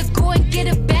know how to go and get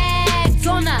a bag,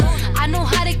 don't I? I know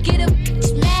how to get a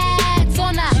bitch mad,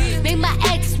 don't I? Make my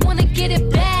ex wanna get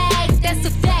it back. That's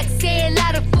a fact, say it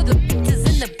louder for the bitches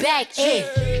in the back, ayy.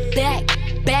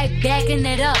 Backing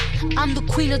it up. I'm the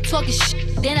queen of talking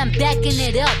shit, then I'm backing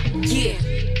it up, yeah.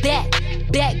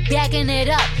 Backing it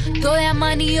up. Throw that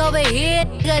money over here,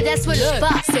 nigga, that's what it's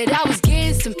for. Said I was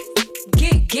getting some,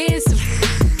 getting some.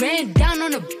 Ran down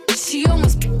on a bitch, she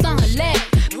almost on her leg.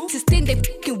 Just think they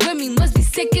fucking with me, must be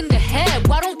sick in the head.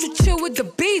 Why don't you chill with the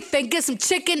beef and get some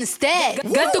chicken instead?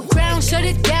 Got the crown, shut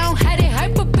it down, had it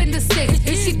hype up in the six.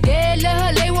 If she dead, let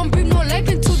her lay, won't bring no life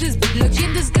into this bitch.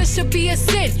 Looking this girl should be a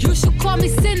sin. You should call me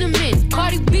Cinnamon.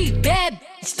 Cardi B, bad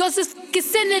bitch, those is fucking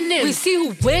synonyms. We see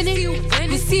who winning,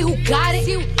 we see who got it.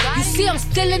 You see I'm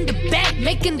still in the back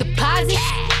making deposits.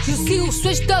 You see who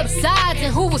switched up sides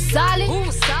and who was solid.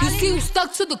 You see who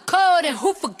stuck to the code and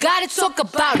who forgot it. Talk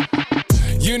about it.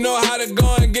 You know how to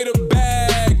go and get a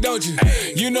bag, don't you?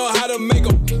 You know how to make a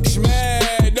bitch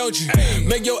mad, don't you?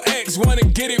 Make your ex wanna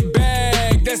get it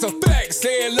back, that's a fact.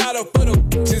 Say it louder for the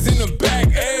bitches in the back,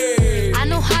 ayy. I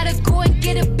know how to go and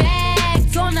get a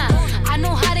bag, don't I? I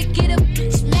know how to get a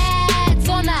bitch mad,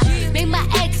 don't I? Make my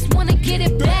ex wanna get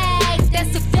it back,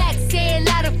 that's a fact. Say it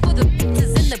louder for the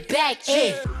bitches in the back,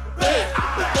 ayy.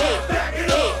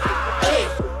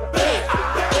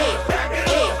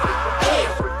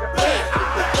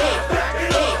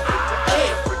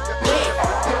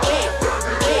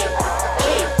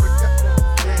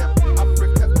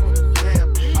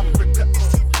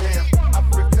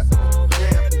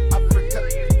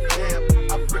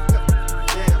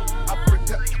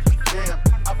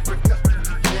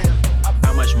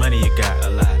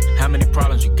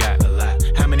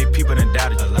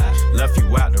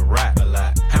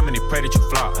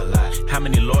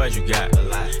 You got a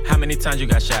lot. How many times you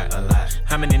got shot? A lot.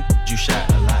 How many you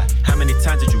shot? A lot. How many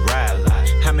times did you ride? A lot.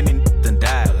 How many done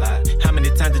died? A lot. How many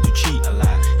times did you cheat? A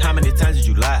lot. How many times did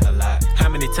you lie? A lot. How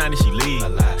many times did she leave? A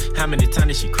lot. How many times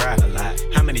did she cry? A lot.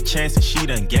 How many chances she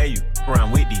done gave you?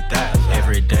 Around with these thighs.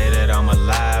 Every day that I'm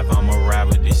alive, I'ma ride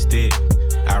with this stick.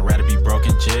 I'd rather be broke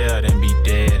in jail than be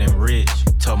dead and rich.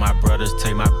 Told my brothers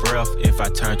take my breath if I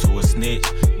turn to a snitch.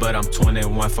 But I'm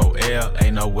 21 for L,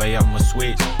 ain't no way I'ma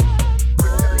switch.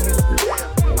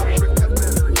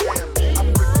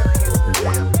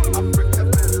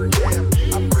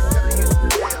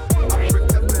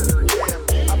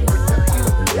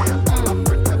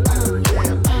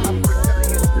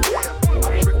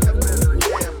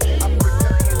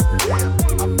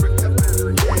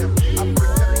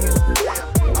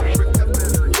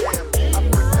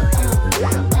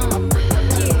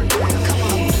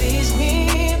 Please me,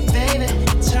 baby.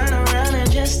 Turn around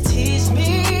and just tease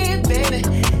me, baby.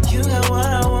 You got what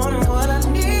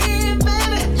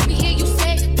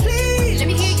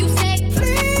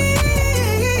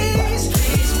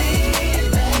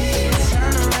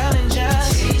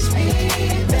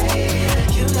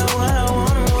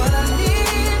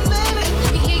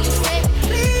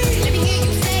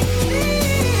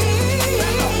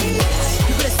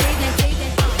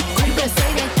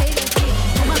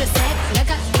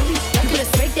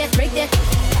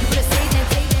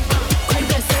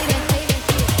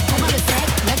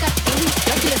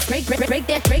break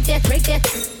that, break that, break that.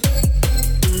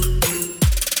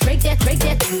 Break that, break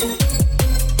that.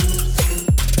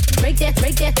 Break that,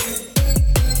 break that.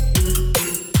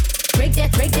 Break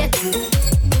that, break that.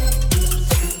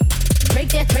 Break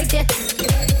that, break that.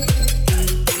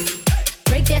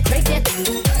 Break that, break that.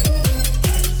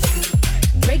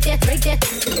 Break that, break that.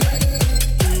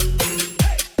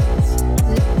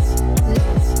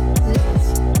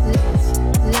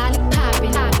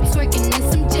 Lollipopping, twerking in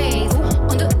some J's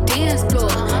on the dance floor.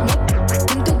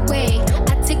 No the way,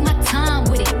 I take my time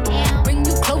with it. Bring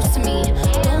you close to me.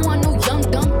 Don't want no young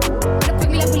dumb. Better pick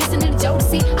me like we listening to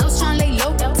Jodeci. I was trying to lay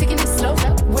low, taking it slow.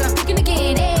 When I'm freaking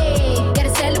again, hey,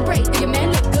 gotta celebrate. Your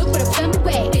man look good, but I feel me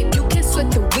way. If you can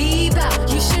sweat the weave out,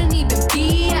 you shouldn't even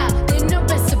be out. There no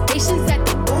reservations at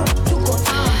the booth. You go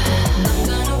I'm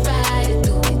gonna ride it,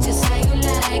 do it just how you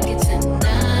like it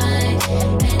tonight.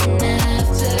 And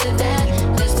after that,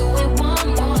 let's do it one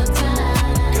more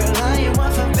time. Girl, I ain't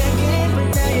one for begging, but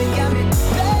now you got me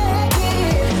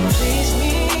begging. Please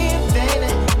me, baby.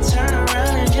 Turn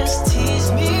around and just tease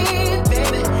me,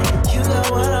 baby. You got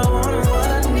what I want and what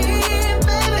I need,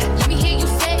 baby. Let me hear you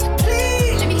say,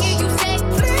 please. Let me hear you say,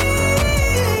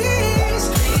 Please,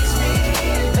 please me,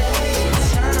 baby.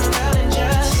 Turn around and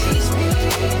just tease me,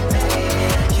 baby.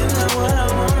 You got what I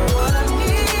want and what I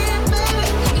need, baby.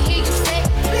 Let me hear you say,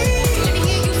 please. Let me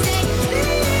hear you say, baby.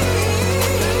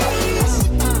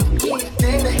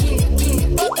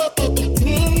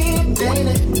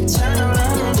 Turn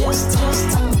around and just,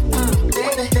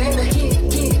 baby, baby,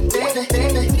 baby,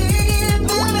 baby.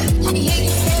 Let me hear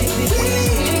you say,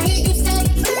 please. Let me hear you say,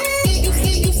 please.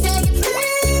 Hear you say,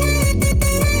 please.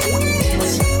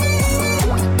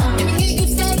 Let me hear you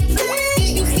say,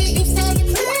 please. Hear you say,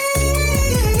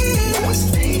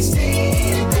 Please,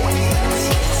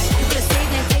 You better say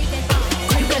that, say that.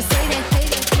 You better say that, say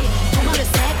that. Come on, the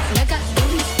sack, like I do.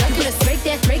 You better break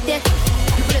that, break that.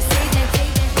 You better say that, say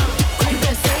that. You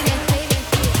better say that, say that.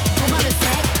 Come on, the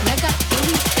sack, like I do.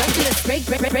 You better break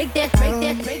that, break that, break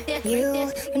that, break that.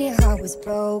 You, when your heart was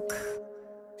broke,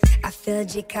 I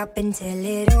filled your cup until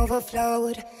it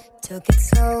overflowed. Took it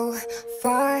so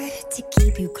far to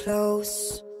keep you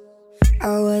close.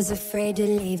 I was afraid to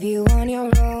leave you on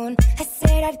your own. I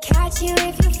said I'd catch you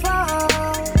if you fall,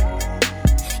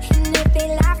 and if they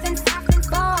laugh and stop and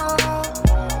fall.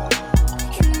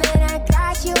 And then I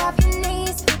got you off your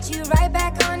knees, put you right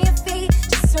back on your feet,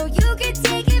 just so you could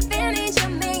take advantage of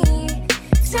me.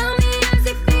 Tell me how's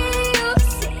it feel,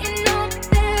 sitting up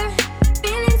there,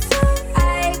 feeling so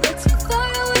high, but too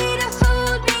far away to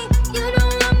hold me. You know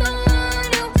I'm the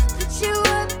one who put you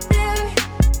up there,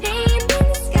 name in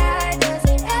the sky. Does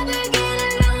it ever get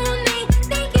lonely,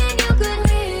 thinking you could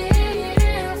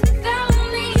live without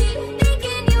me,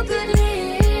 thinking you could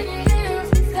live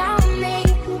without me?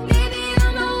 Baby,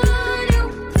 I'm the one who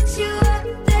put you up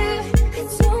there. I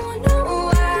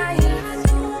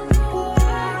don't know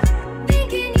why,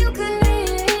 thinking you could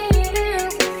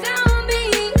live without me,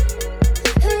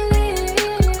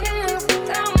 live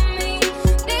without me.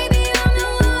 Baby, I'm the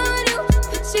one who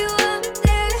put you up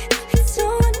there. I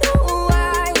don't know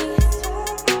why.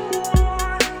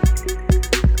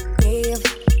 Gave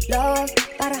love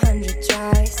about 100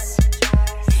 tries,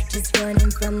 just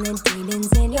running from the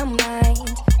demons in your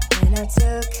mind. Then I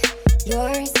took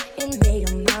yours and made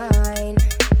them mine.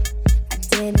 I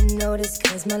didn't notice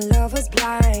 'cause my love was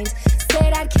blind.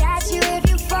 Said I'd catch you if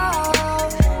you fall,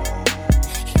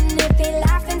 and if they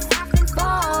laugh and stop and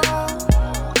fall.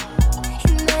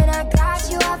 And then I got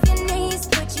you off your knees,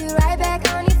 put you right back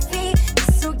on your feet,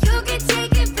 just so you could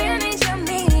take advantage of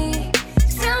me.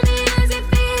 Tell me how's it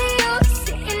feel,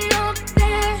 sitting up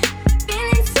there,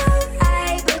 feeling so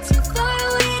high, but too far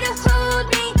away to hold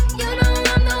me. You know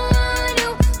I'm the one who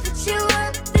put you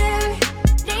up there,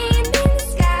 name in the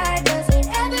sky. Does it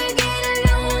ever get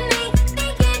lonely,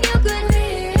 thinking you could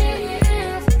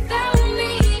live without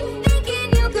me, thinking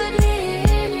you could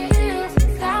live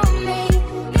without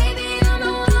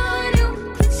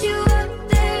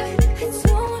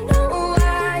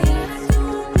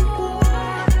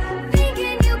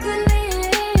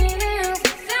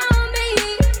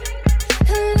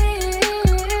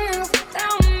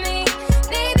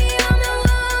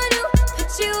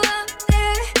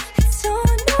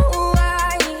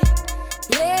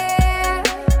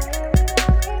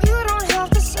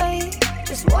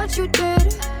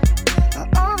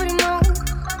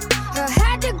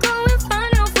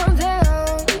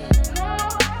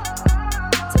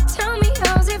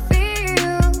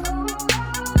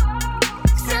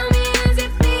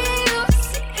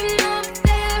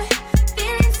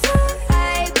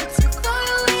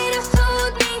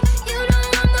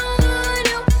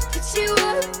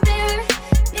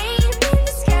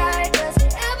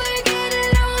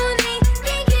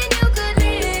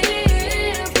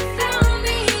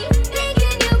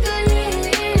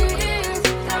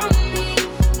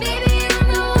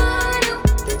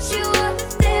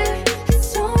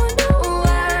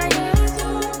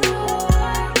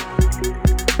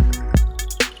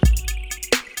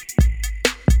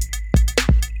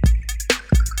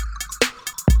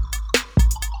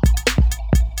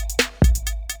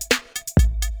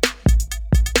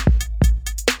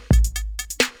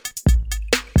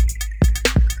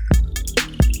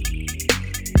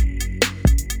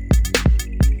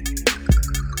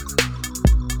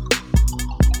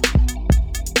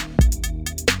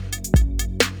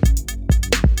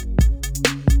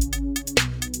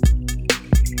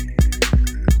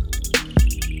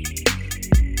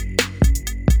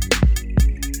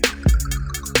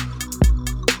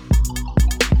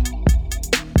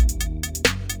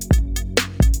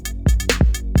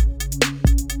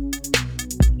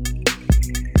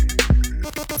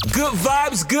good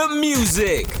vibes, good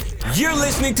music. You're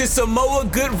listening to Samoa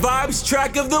Good Vibes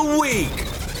Track of the Week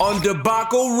on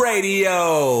Debacle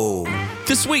Radio.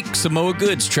 This week, Samoa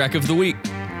Good's Track of the Week.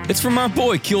 It's from our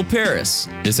boy, Kill Paris.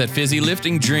 It's that fizzy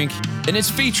lifting drink, and it's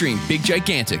featuring Big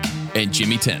Gigantic and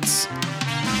Jimmy Tense.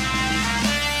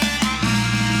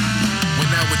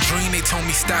 They told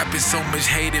me stop it, so much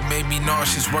hate it made me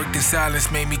nauseous. Worked in silence,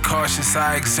 made me cautious.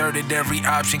 I exerted every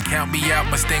option, count me out.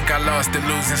 Must think I lost it,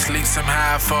 losing sleep.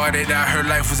 Somehow I fought it. I heard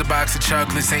life was a box of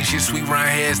chocolates. Ain't shit sweet round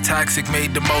here, it's toxic.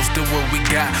 Made the most of what we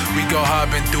got. We go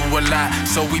hard, been through a lot,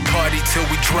 so we party till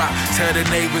we drop. Tell the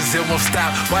neighbors it won't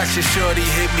stop. Watch your shorty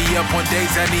hit me up on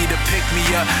days I need to pick me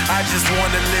up. I just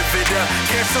wanna live it up.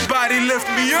 Can somebody lift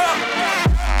me up?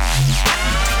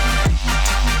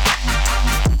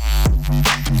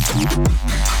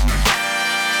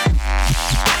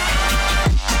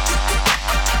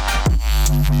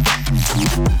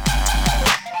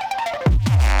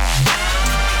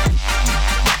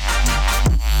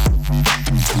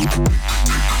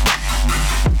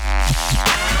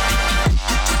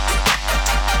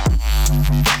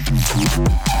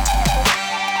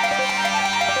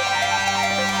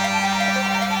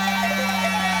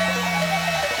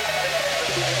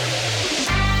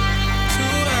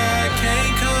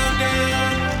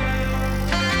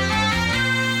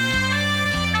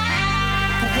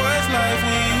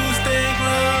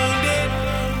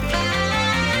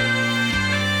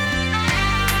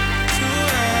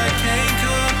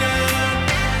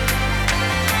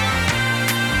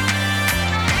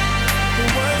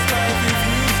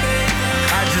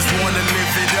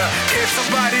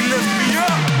 Somebody lift me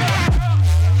up.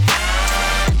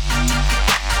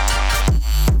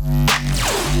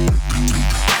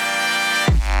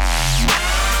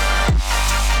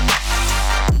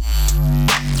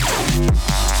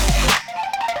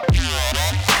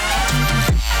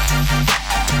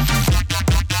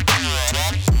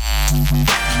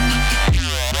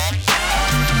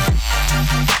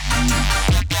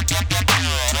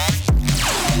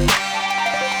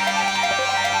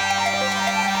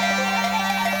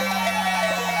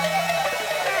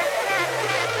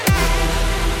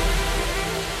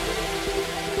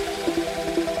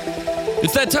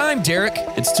 It's that time, Derek.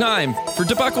 It's time for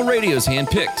Debacle Radio's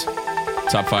handpicked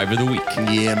Top 5 of the Week.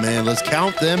 Yeah, man. Let's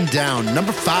count them down.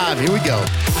 Number 5. Here we go.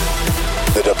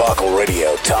 The Debacle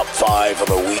Radio Top 5 of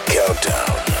the Week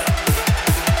Countdown.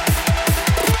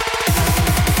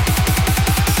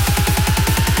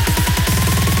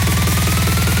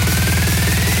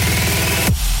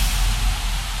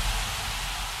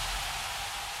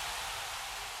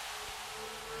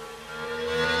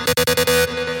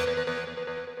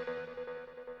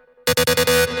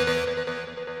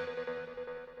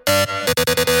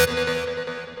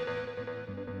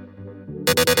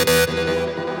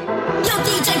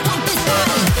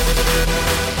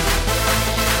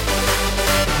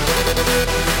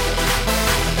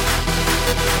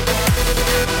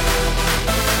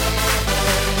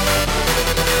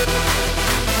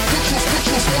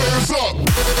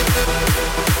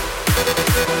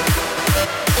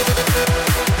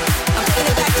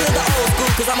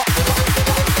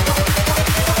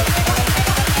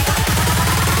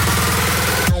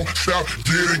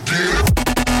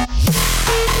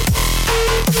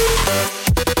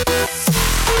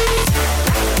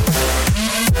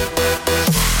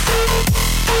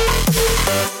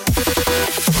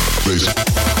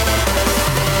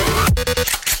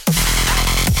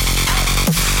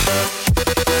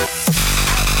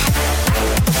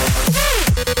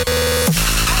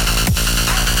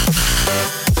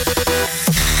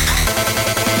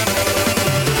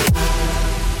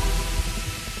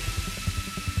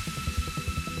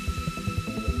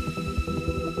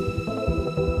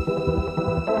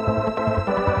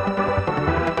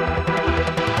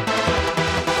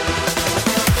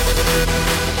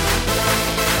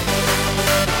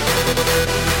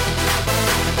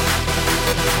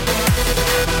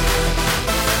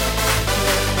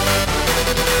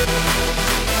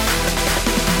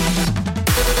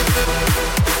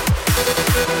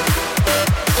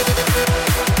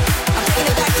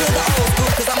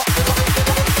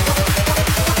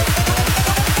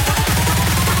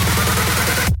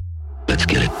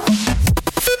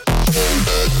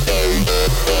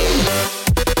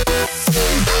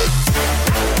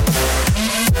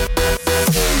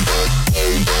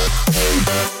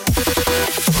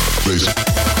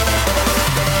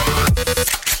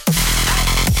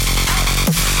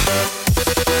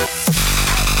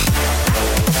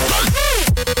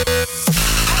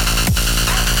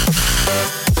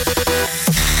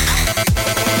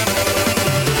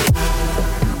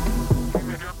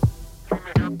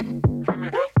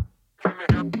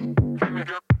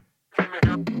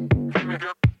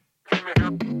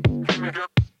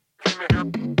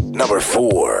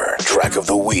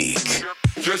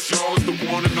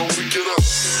 one and only. Get up.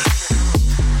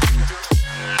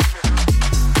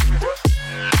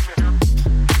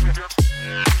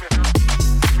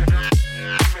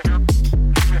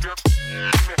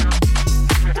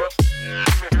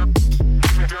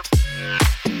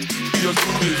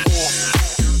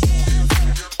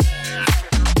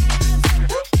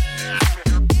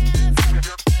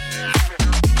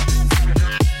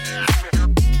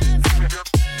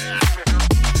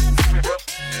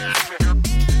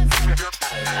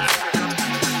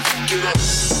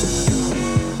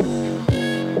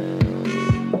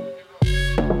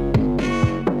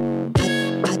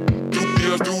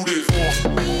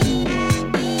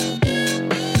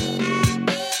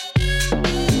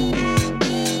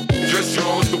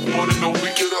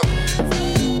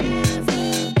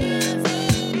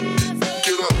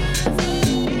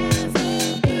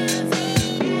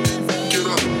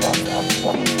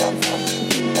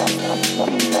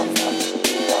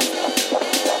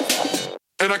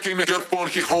 And I came to get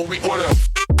funky, homie, what up?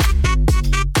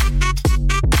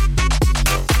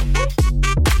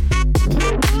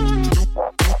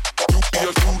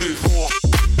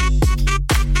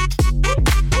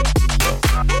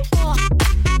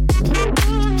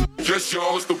 Yes,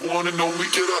 y'all, it's the one and only.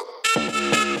 Get up.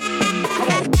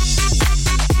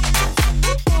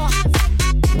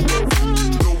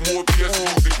 No more BS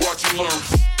music, watch and learn.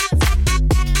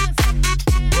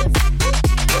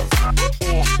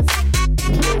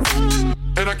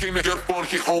 And I came to get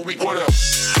funky, homie, what up?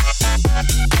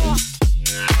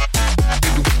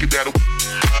 Get that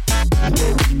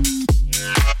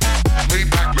lay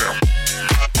back now.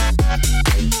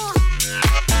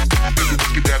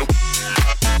 Get that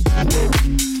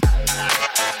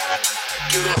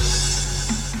get up.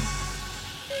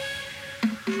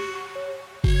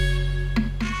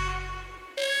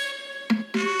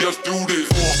 Let's do this.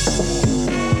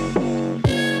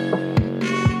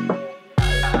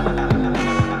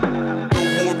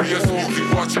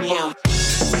 Watch and learn.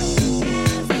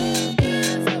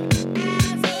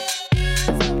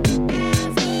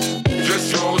 Yes,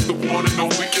 y'all, it's the one and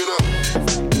only. Get up.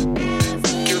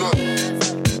 Get up.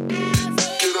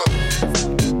 Get up.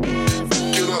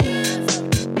 Get up.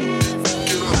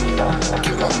 Get up. Get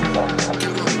up.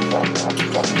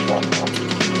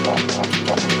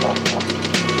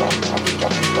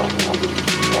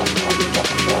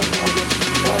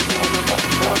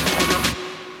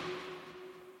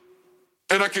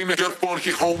 And I came to get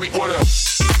funky, homie, what up?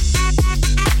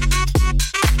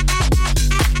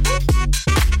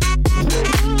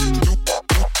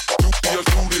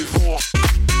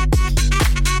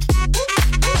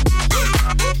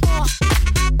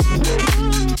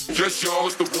 Yes, y'all,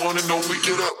 it's the one and only.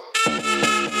 Get up.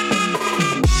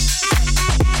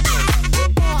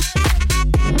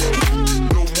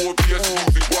 No more BS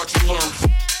music, watch and learn.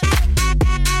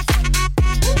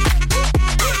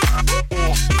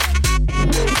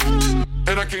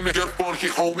 And I came to get funky,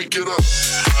 homie, get up.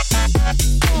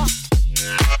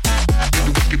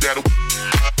 Get that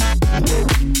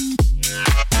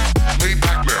lay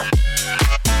back now.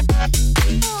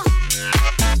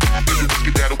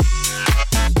 Get that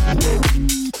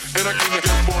and I came to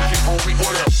get funky, homie,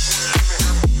 what up?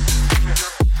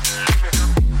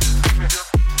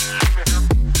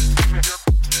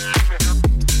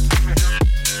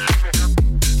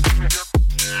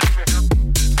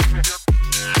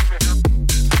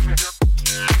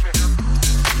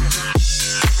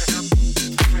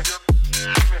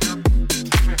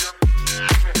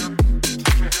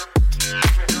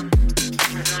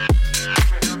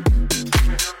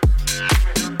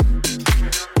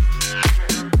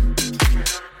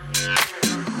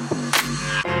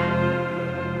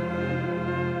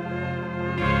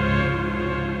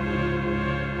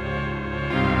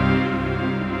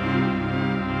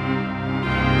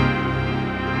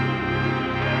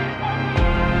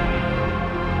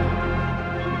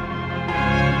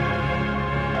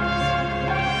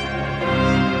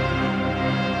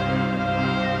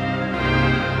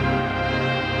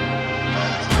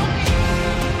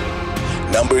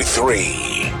 Number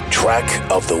 3,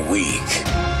 Track of the Week.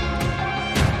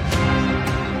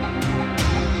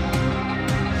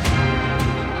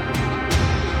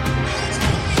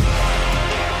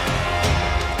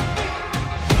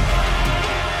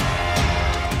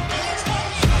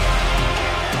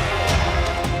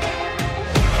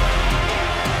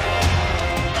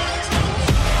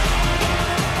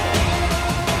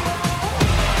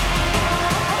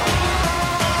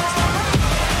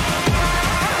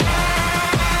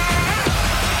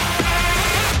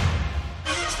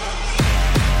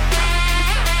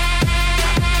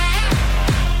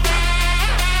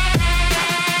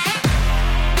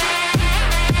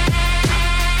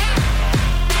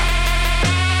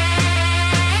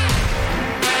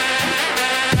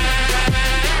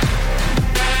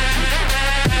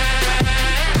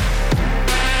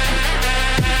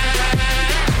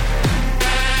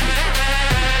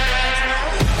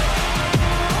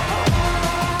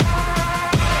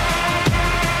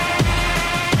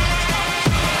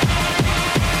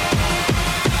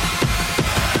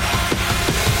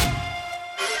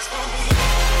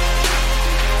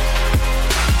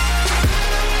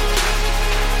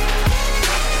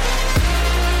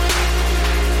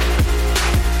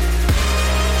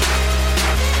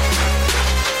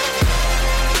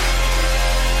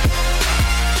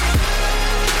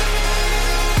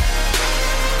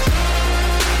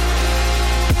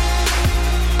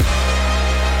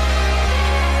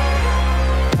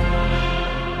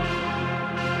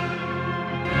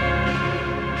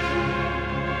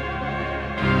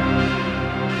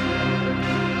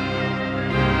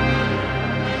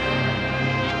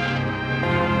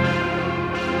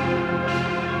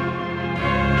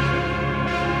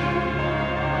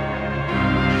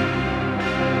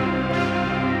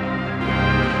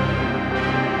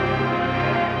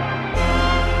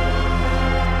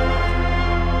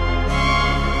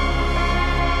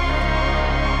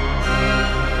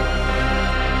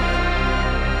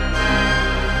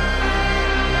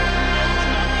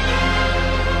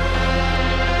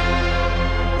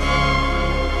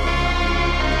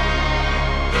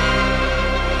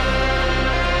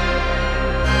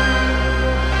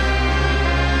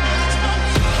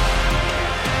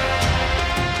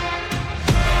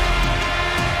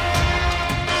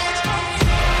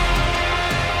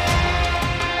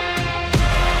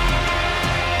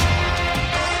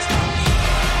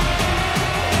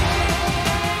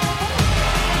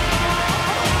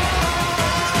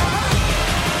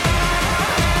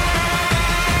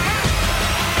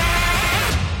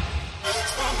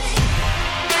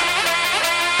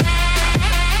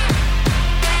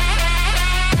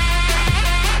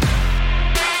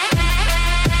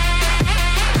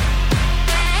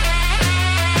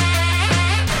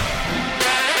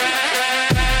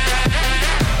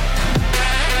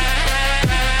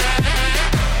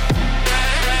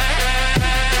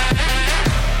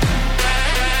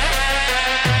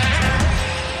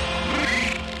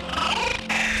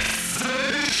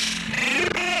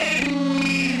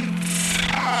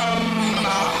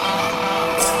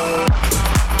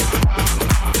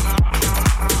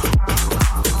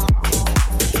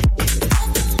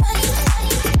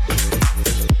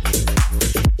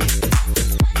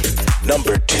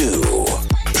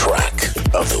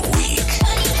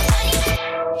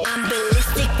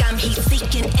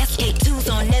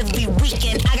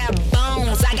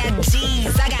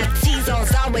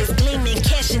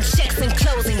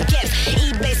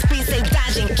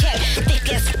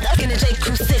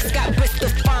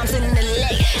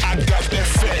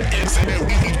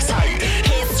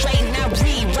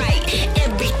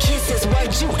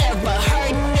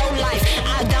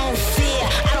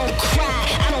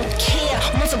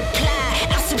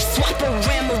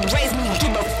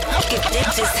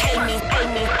 bitches hate me,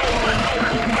 hate me, hate me, hate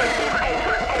me,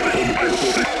 hate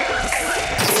me.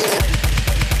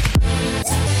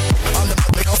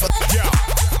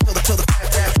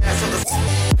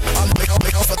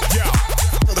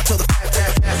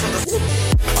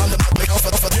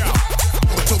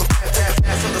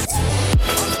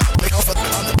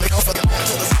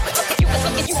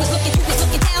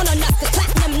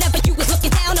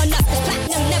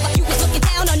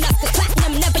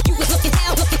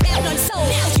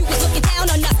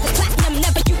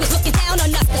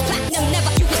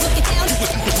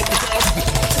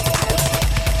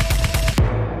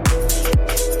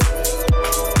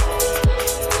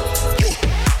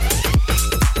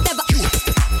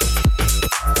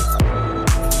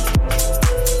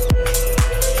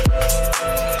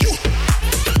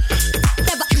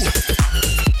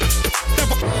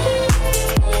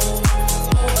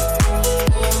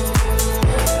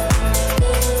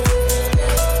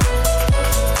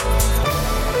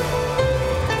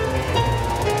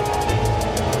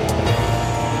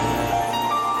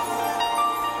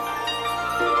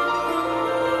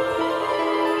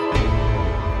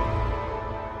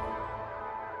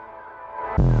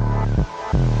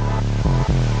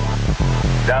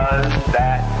 Does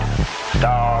that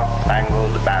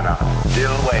star-spangled banner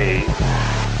still wave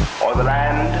o'er the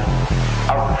land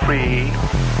of the free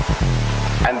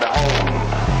and the home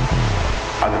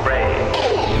of the brave?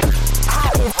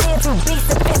 How is it to be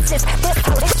sophisticated? This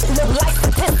how it should look like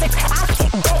statistics. I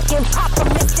kick back and pop a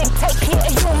mystic. Take care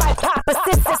of you, my papa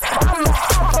sisters. I'm a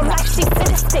helper like she's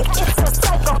sadistic. It's a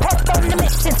psychopath on the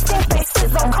mission. Skin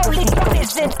faces on holy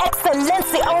division.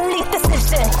 Excellency, only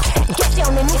decision. Get you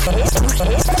on the knees. Make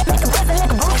a present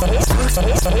like a bullshit.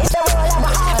 Don't roll out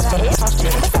my heart. It's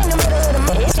in the middle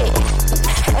of the shit.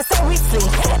 And so we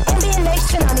sleep. NBA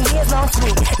Nation on a years-long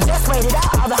sweep. Just wait it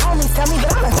out. All the homies tell me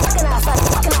that I'm fucking outside,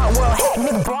 fucking out world. Hey,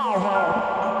 nigga, ball.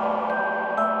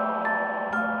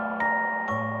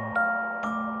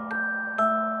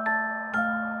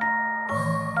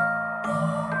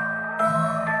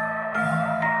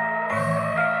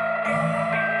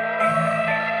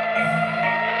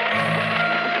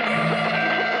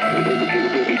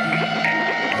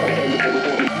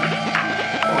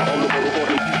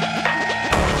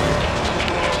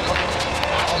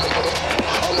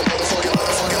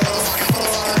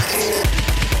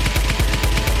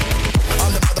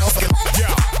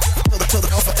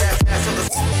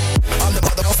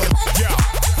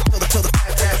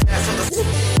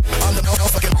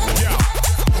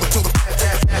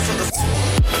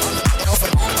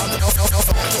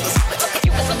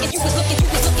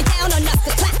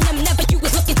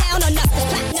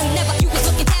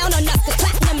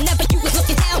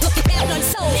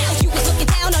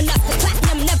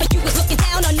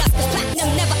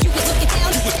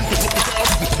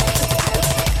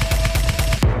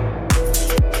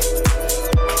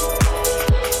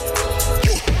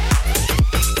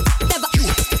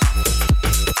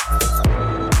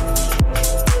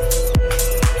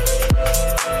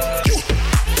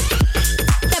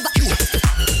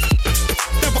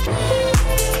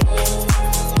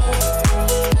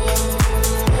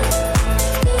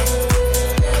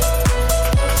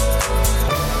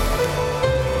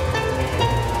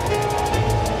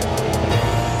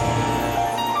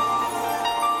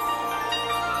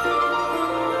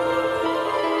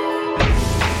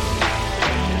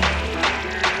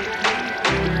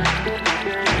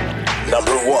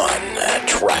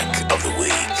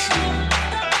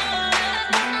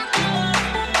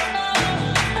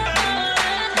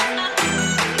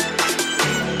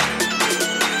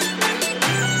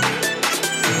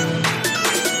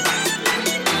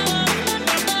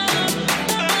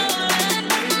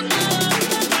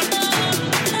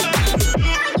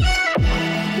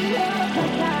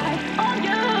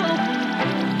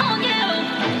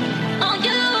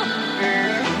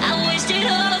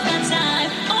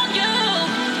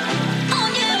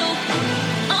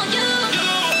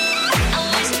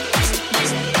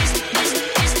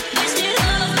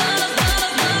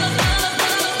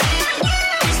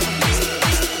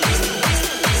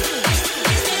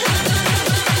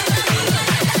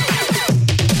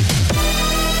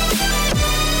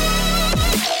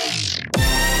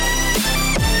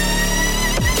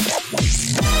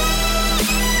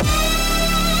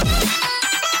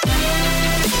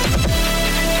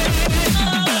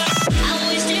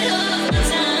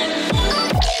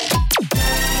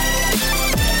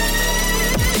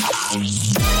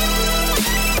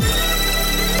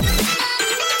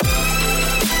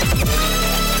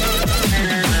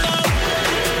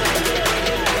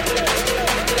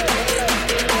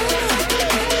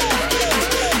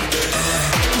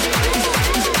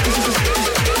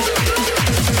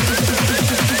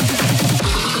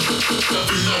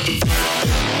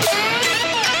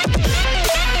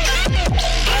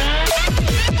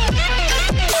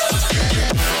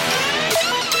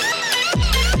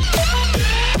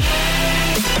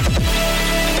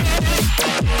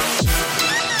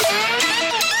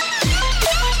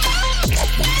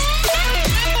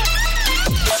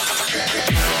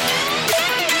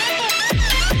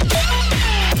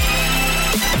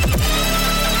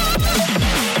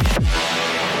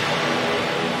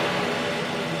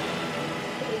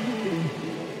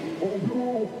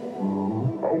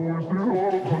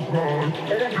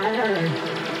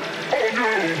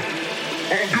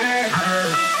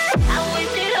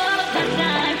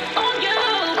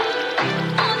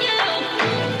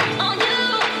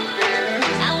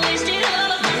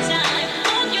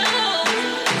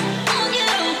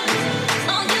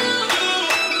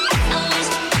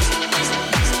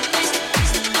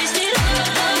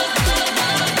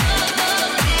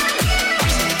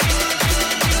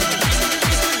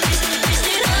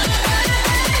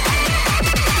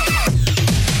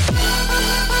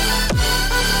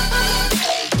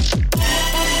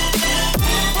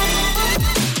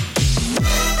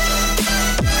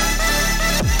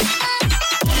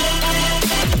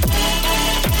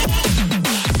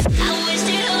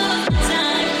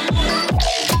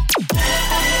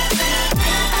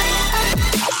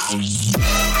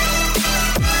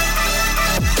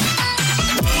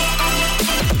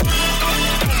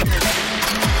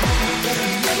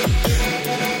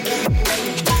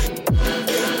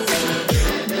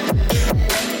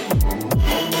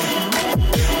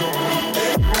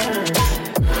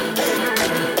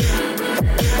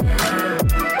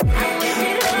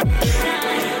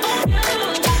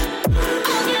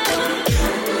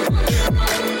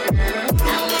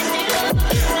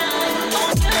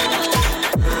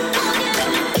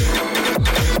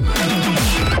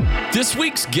 This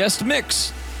week's guest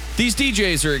mix. These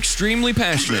DJs are extremely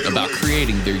passionate about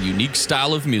creating their unique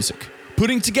style of music,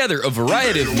 putting together a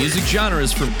variety of music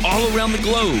genres from all around the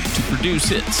globe to produce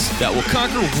hits that will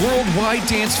conquer worldwide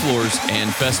dance floors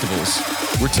and festivals.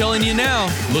 We're telling you now,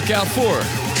 look out for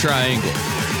Triangle.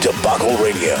 Debacle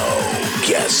Radio,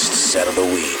 guest set of the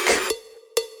week.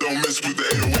 Don't mess with the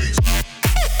 808s.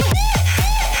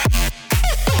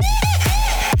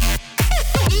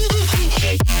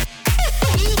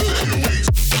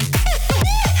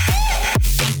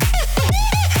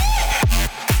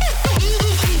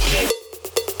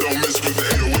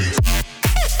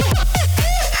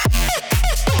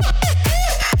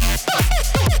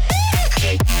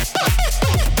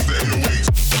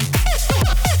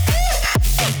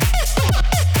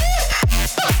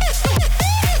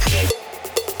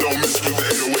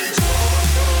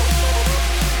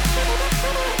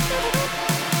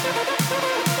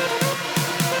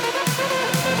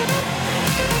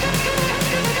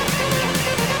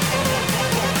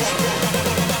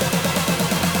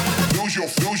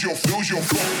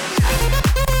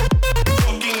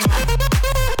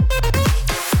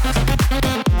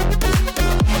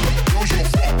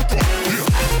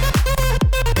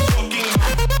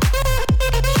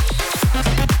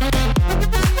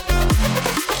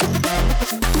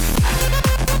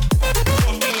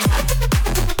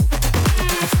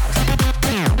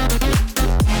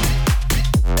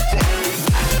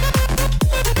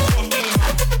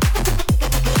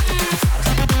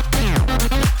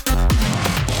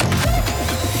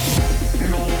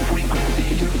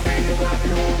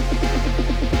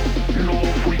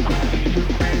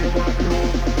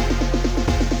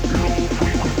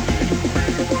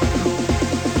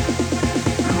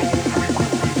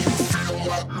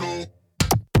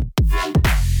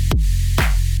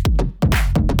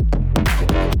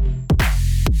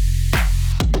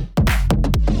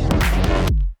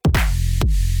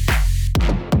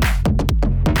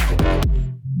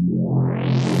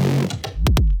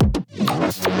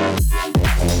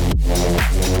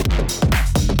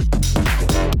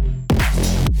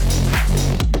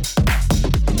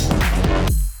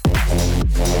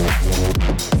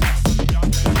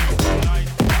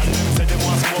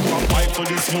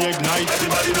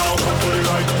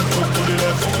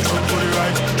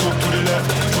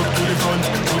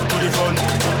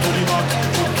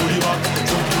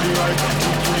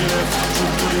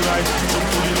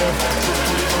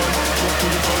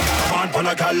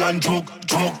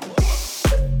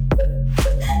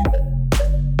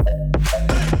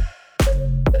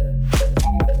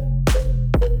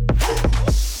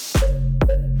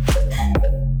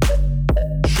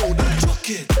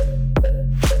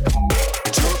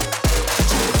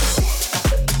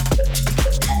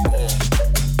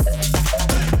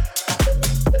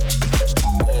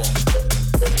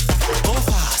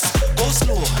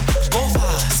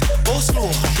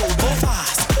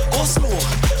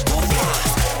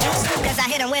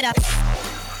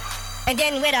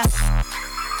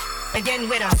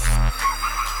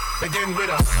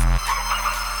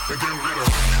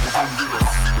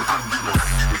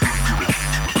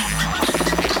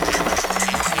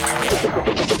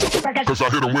 Cause I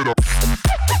hit him with a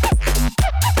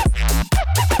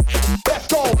let's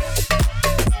go.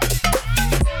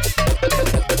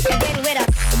 Again with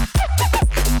a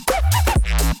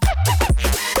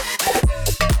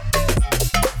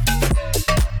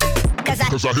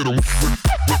Cause I hit him with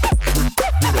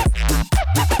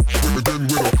and then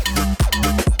with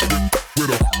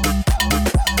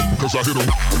cause I hit him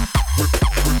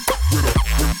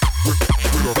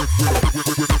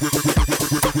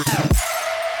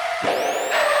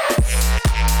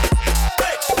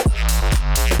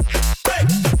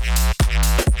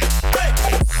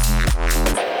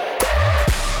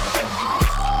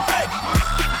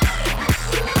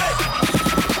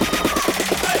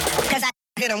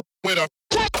with a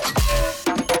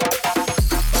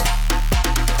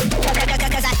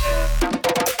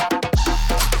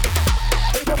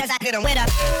hit him with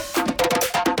a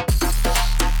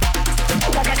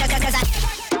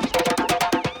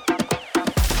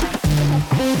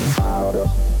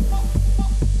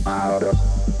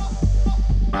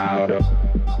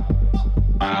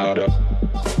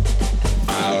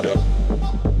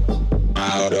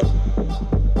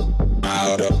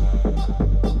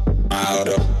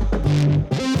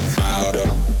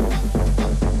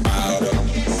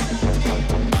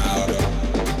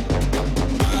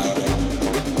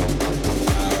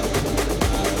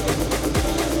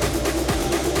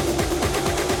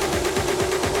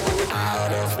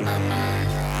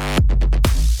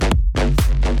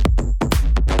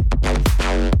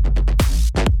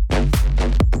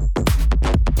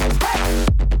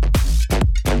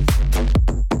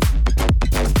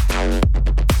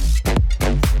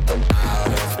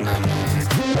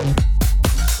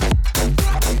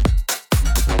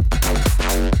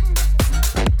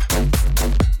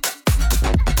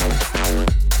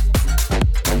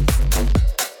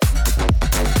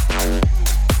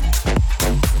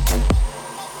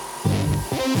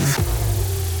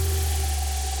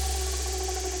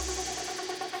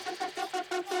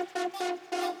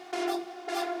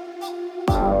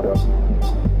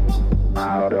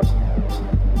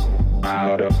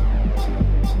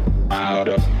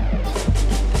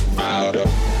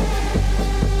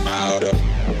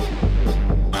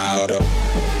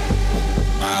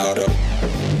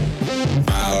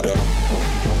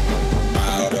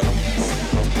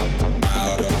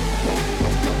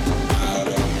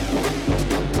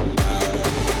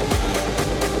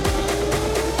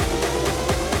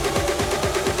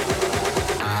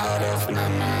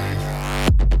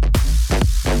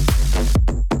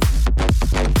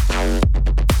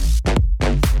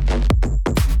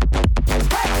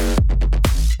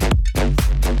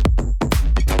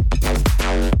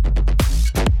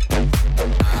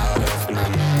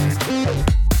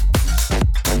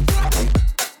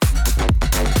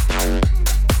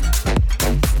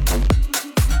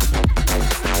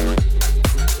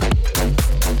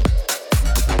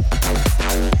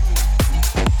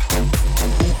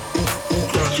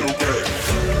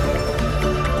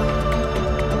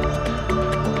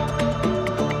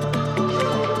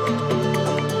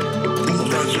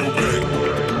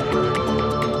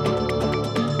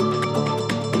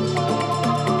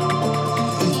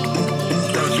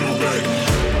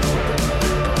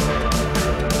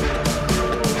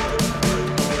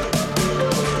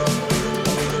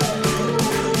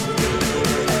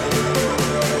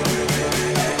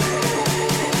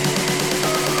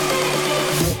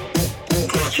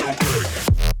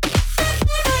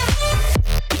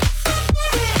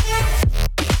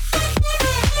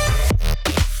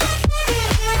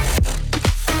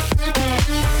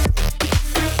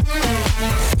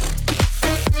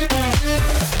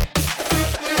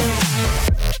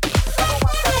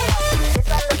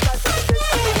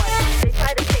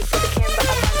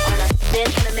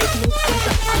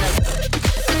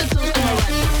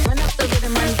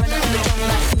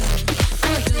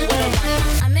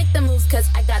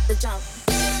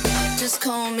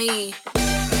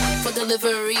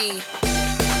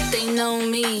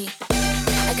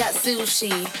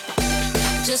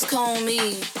Just call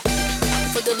me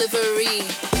for delivery.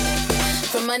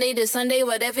 From Monday to Sunday,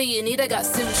 whatever you need, I got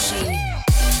sushi.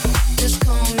 Just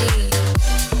call me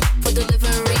for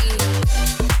delivery.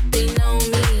 They know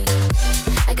me,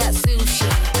 I got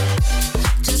sushi.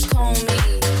 Just call me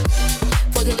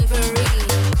for delivery.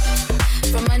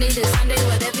 From Monday to Sunday,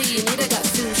 whatever you need, I got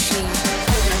sushi.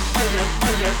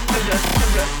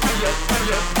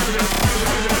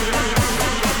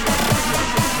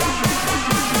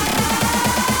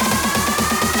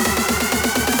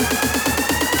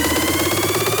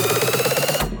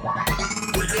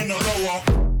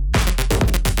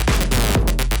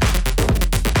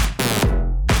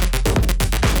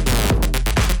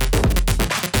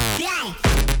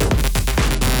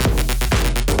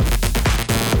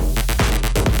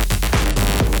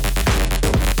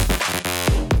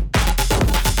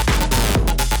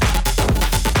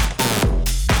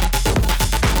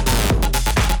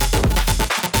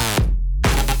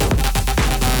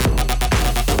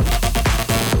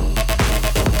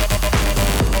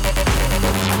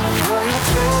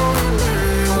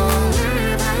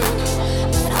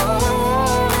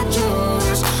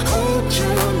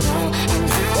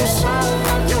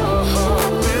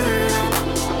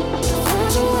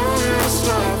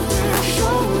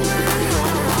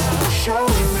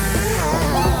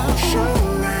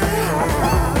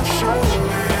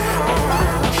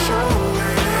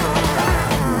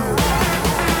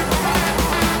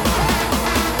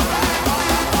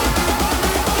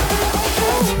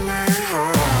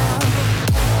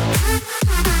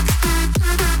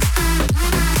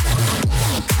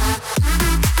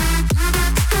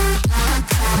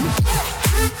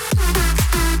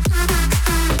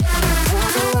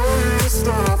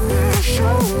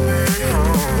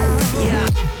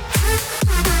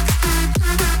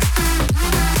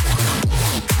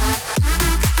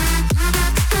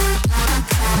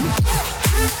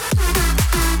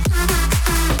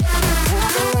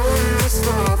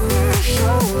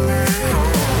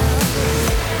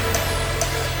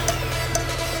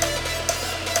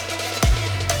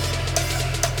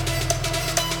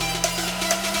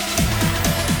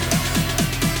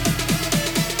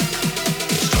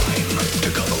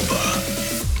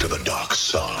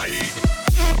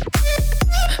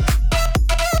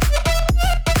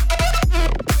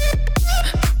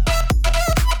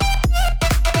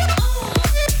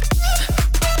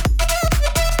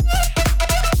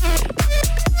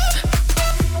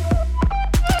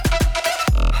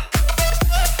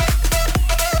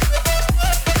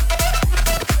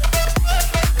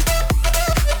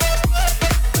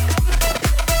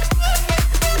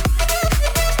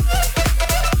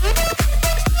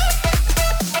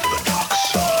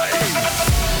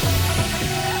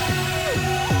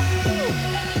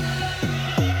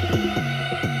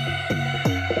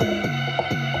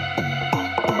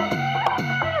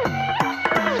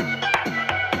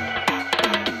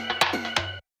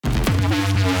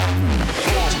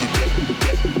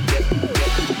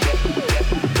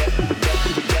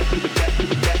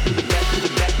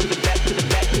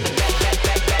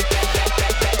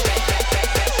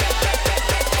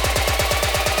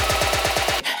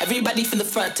 Everybody from the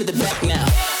front to the back now.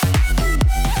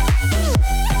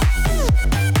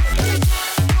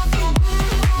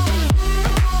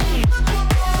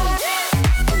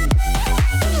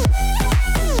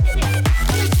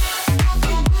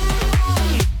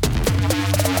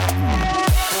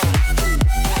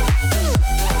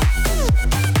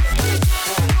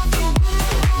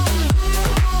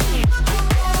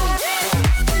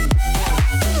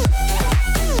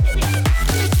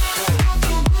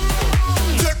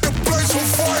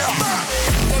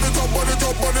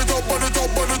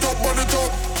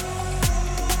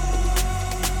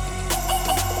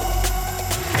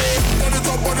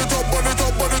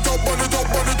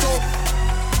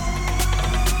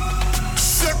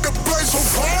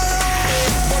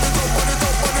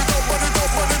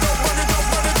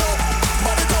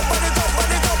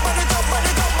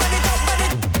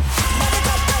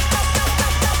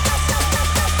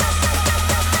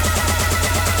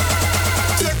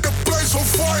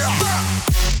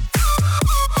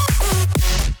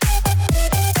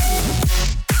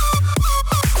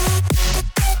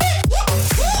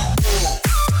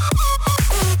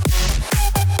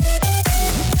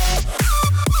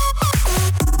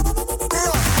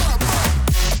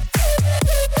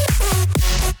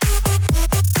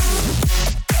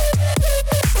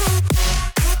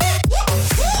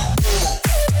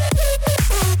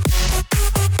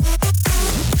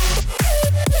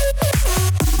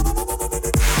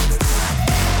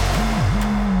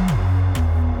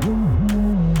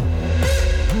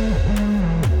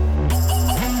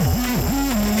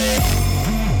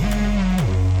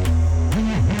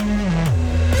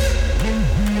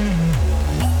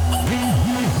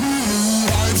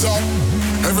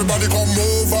 Everybody come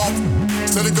move up.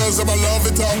 Tell the girls I'ma love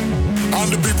it up.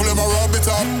 And the people I'ma rub it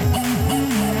up.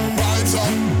 Vibes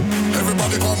up.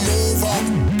 Everybody come move up.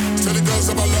 Tell the girls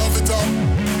I'ma love it up.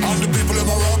 And the people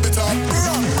I'ma rub it up.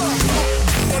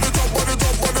 Burn it up, burn it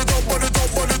up, burn it up, burn it up,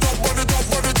 burn it up, burn it up,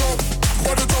 burn it up.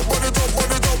 Burn it up, burn it up,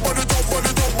 burn it up, burn it up, burn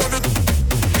it up, burn it up.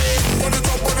 Burn it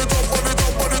up, burn it up, burn it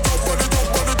up, burn it up, burn it up,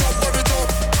 burn it up, burn it up.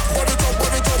 Burn it up, burn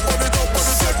it up, burn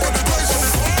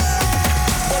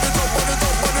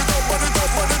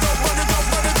it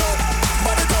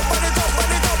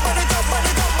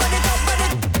up, burn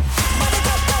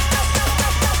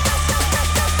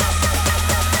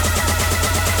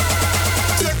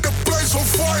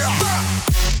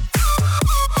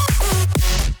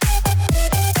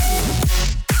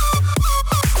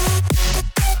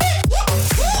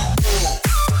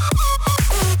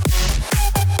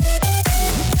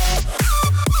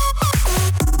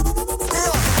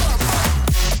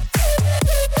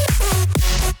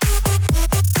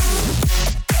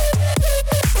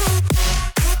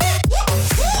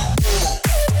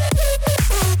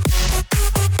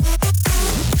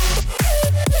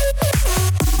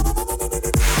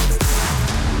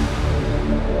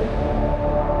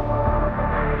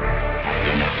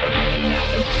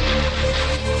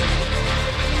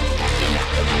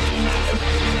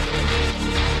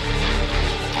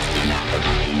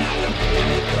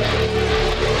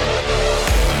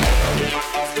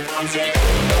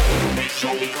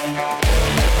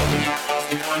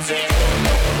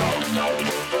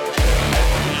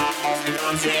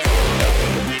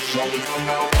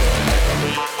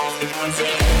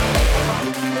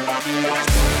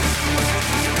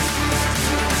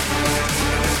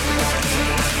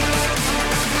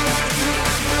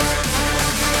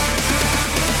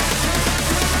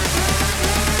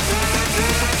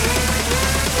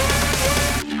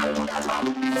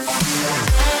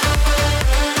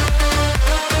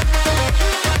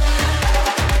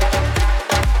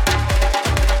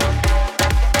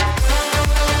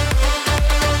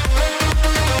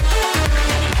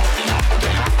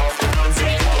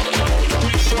burn it up.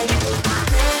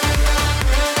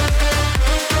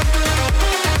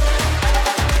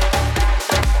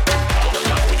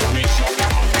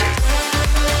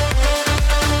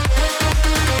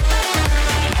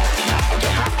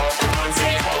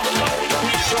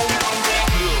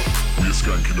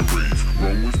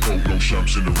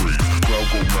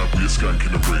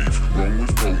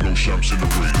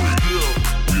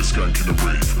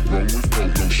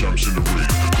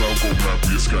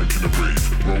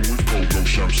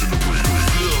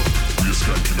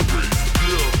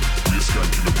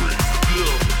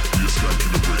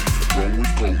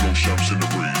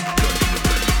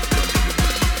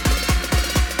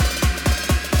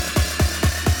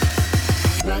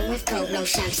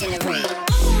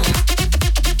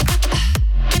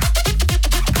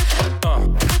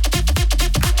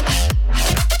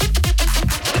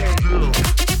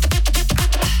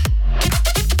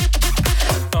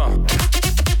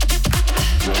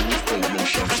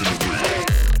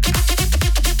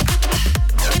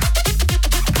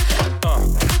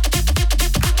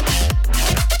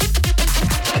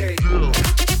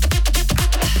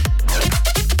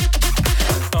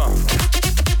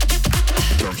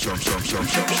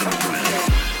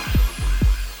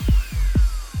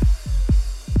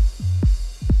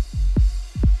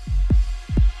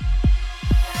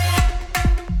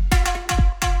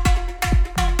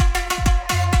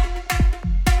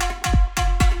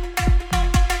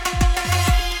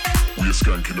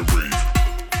 skanking the rave.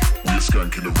 We a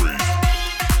skanking the rave.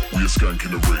 We a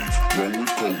skanking the rave. Wrong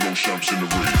with coke, no champs in the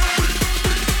rave.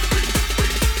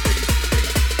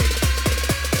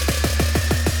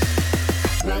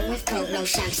 Wrong with coke, no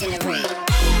champs in the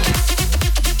rave.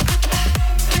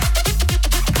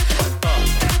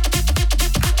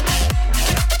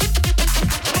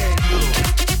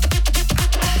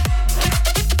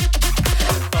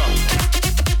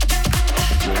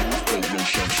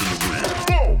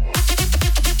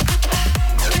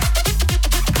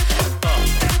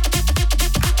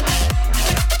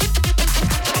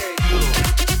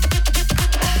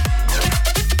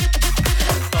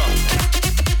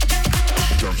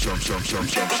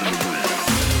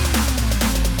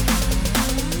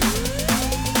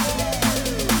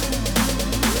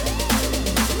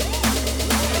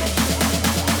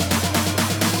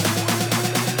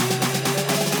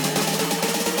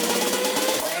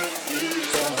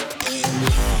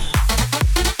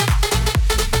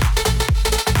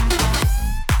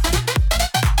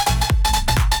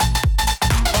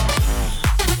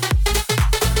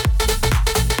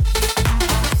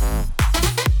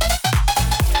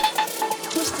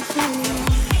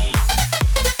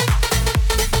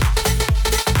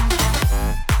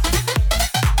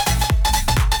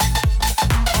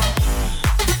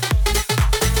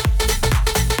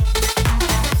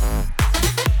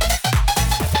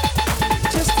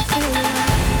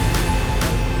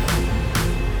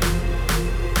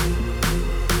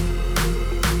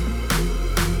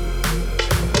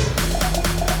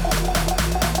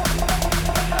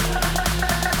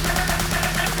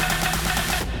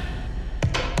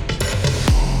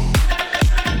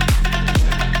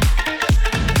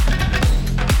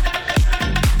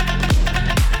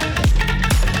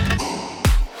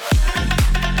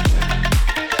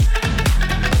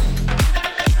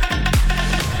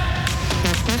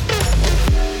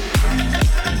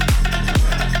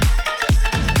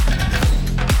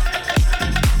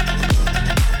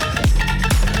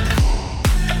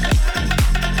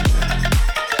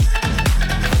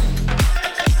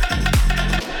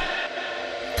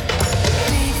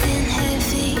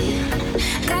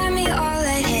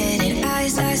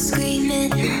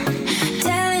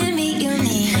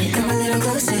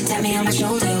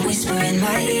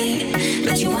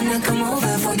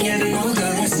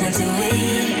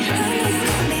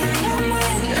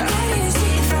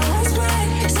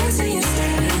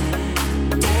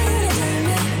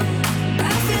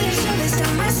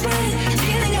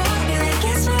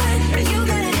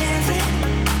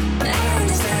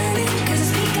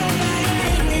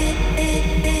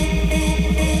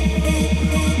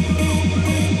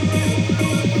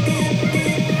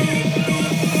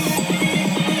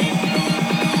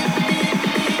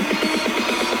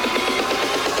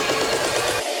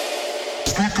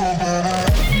 Speak up,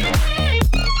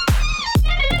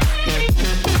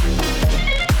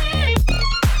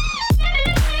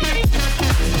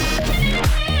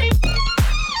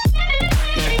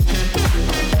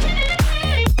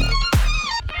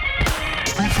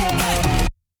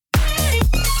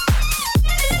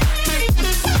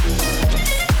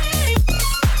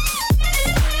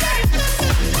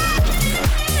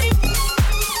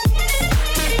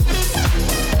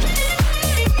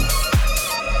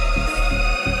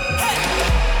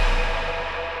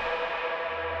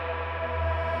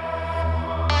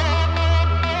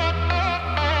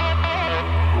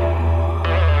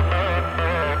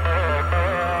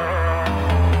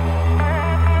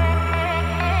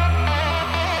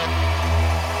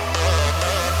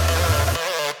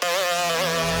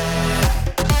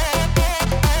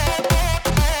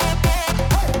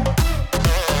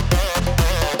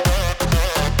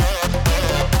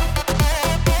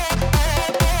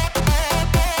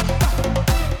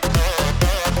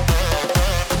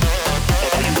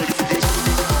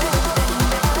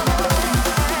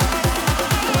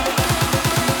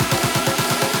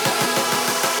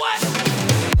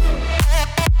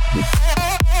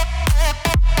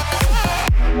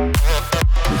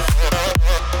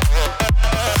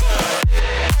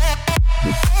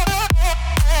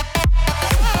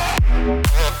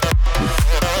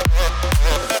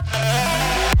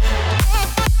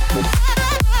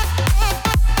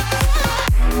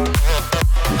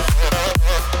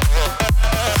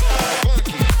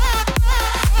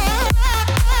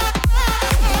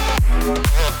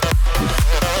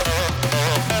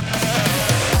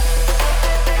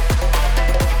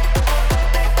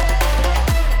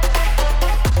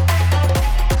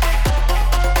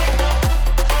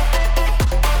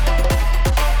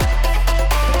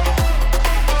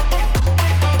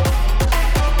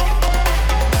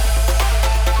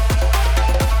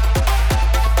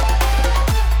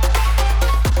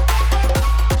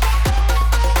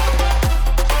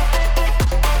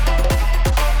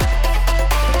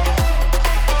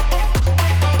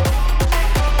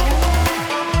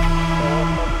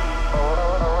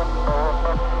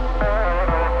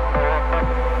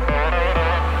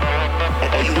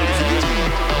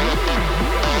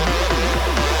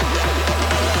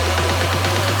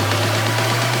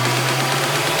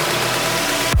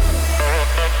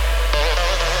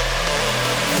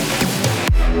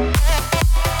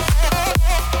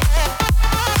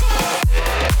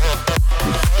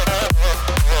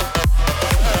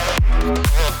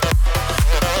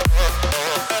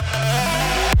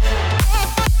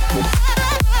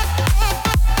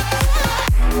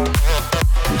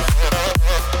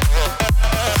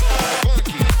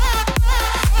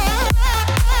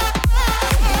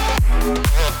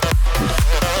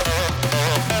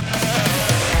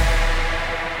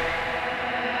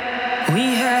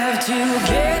 to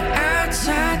get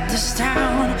outside this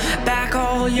town. Pack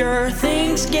all your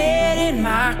things, get in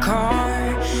my car.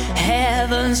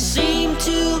 Heaven seemed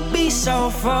to be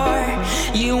so far.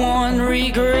 You won't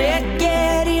regret,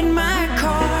 get in my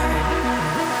car.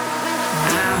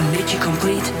 I'll make you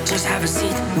complete, just have a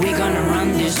seat. We're gonna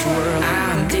run this world.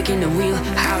 I'm taking the wheel,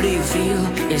 how do you feel?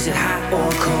 Is it hot or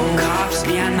cold? Cops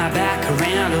behind my back,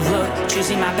 around the hook,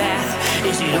 choosing my path.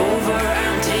 Is it over?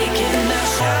 I'm taking the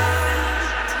shot.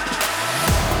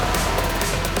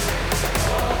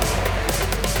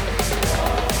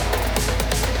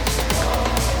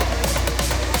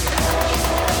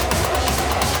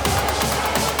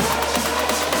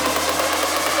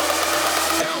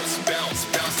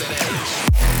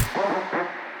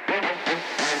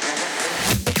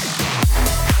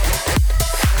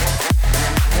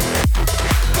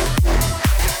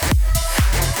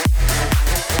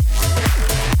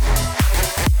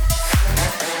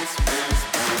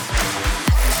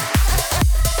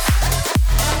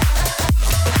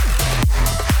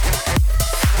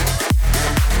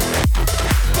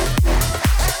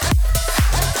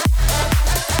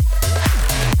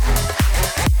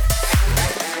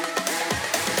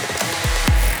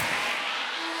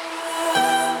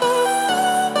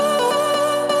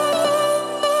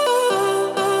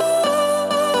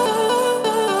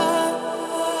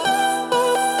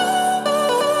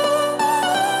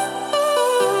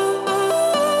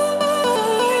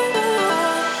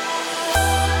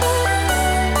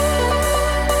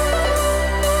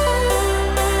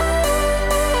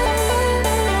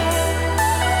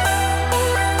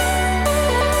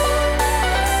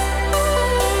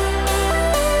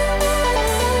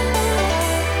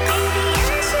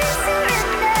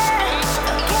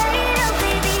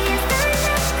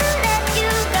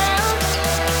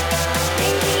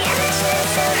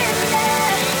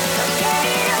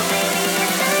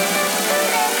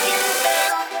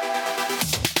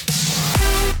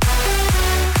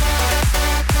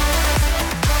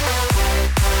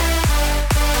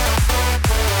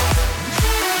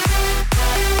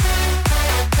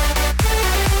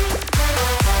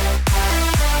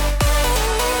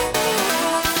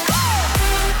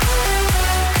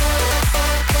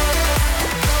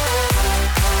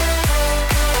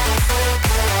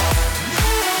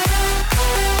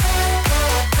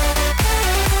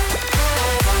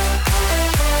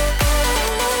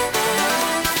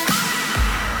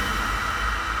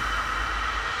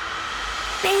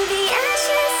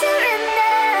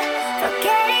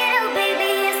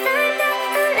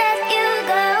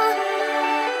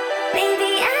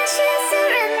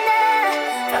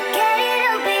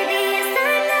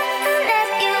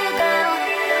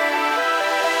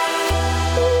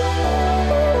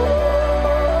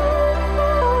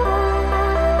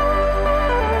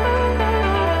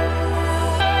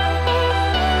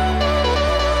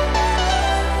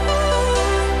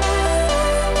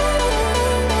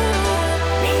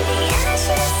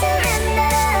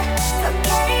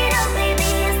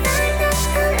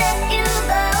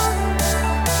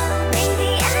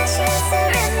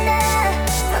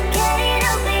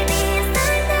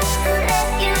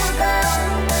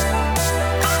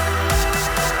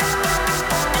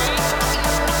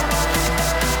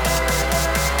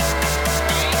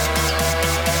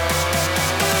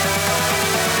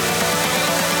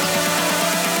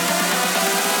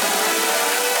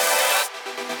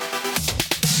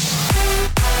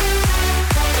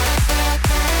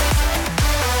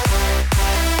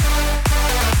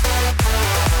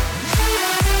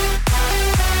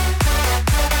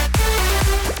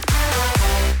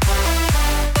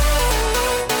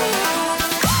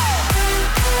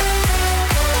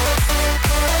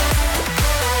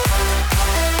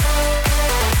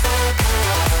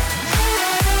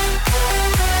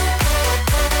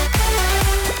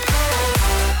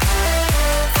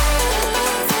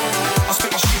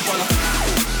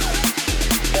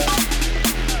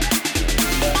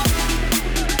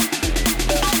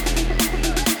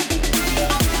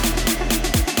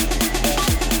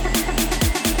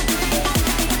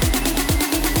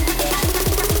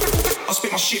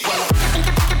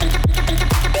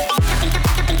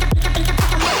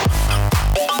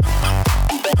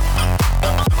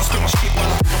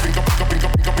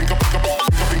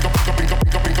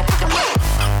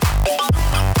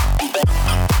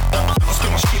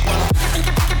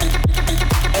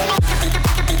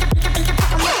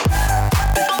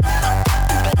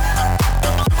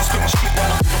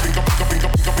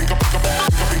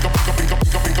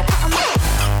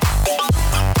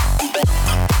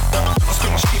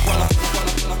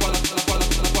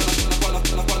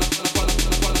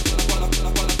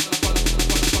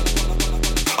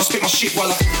 shit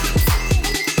while I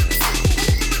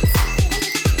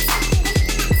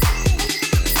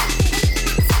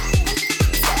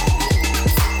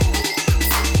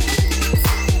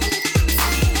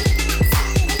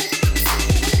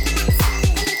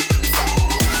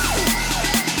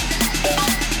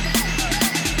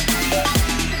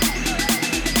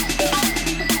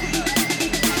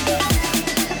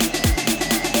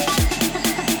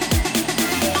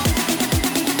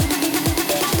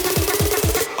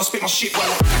spit my shit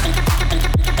while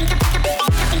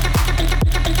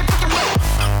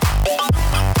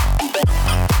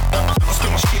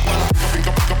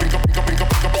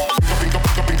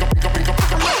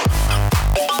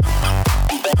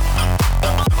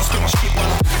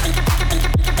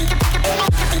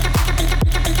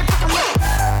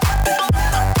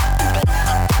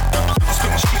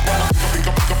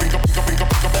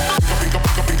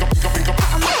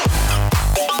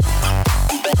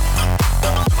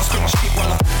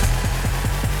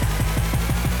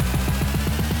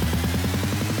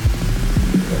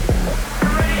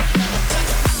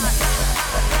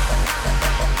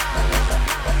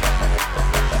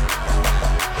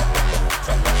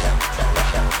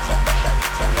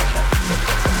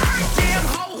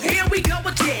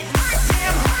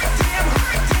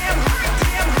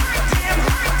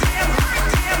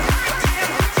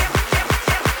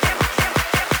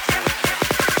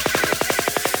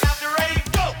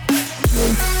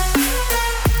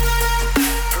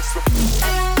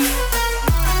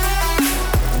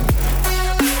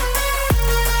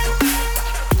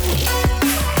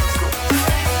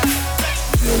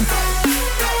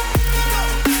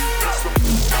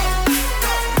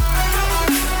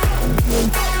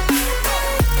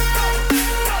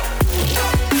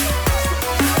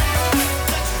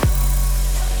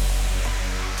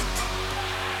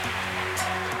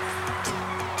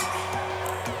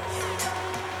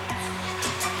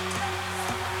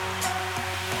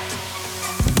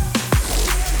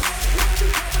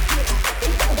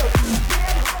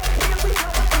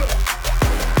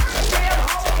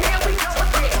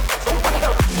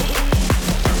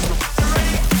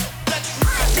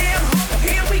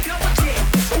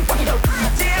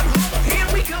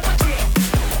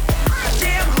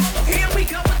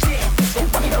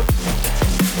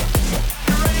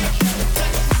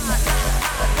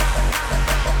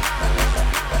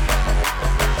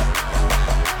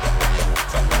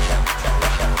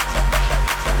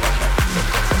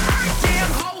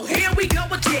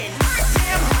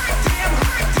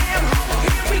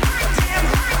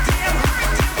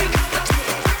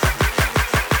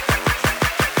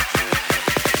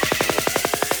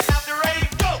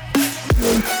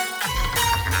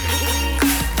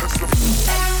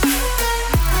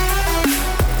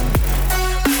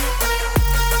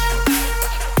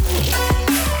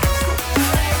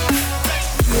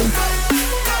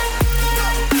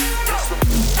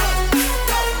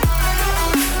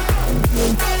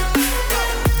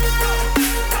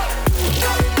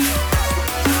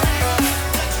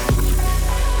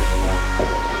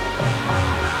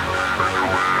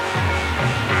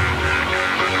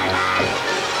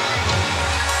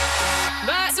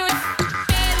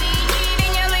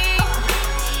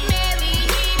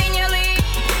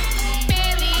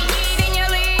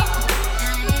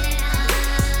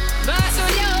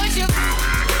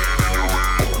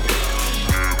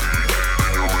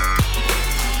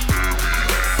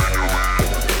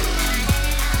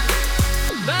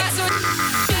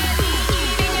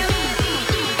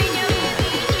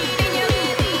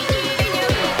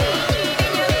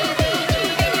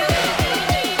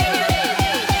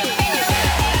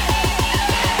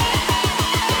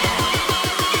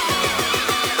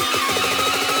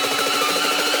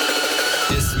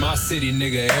City,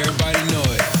 nigga, everybody know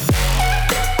it.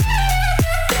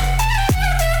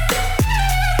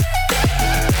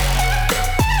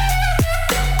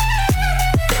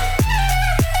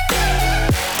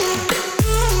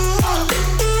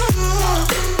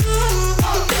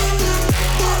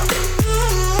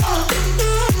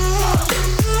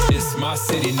 It's my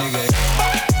city, nigga.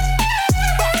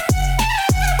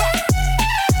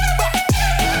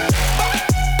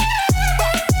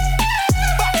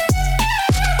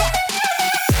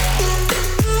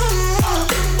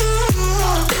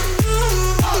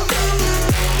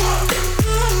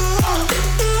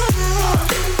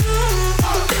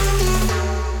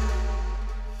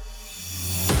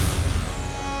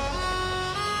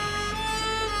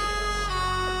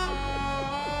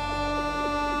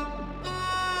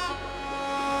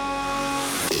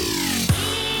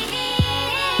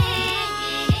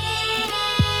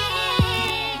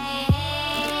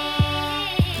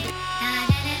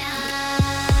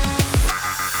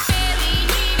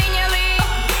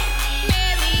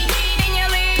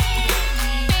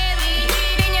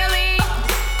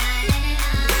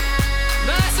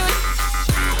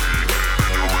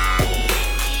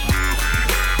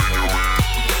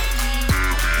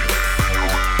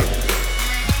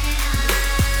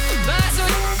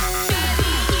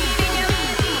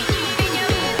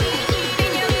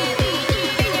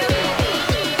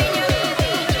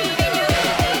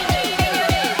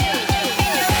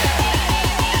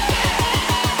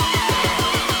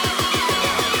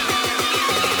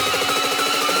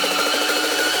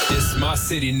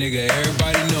 city, nigga.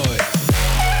 Everybody know it.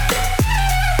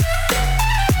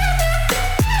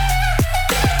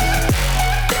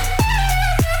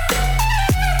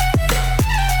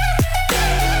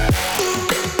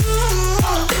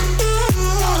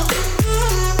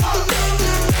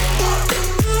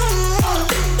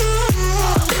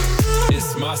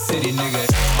 It's my city, nigga.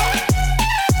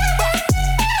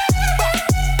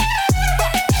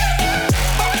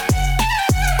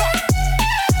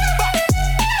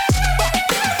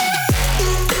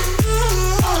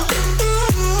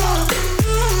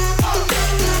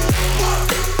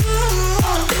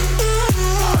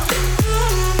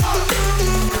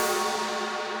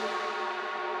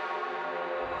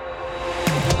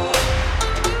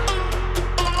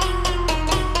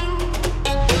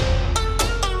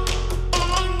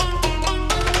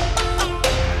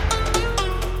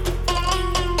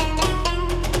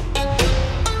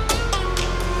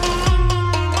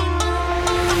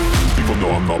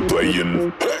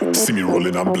 See me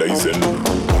rolling, I'm blazing.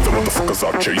 The motherfuckers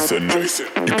are chasing.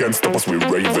 You can't stop us, we're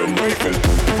raving.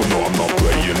 People know I'm not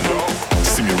playing.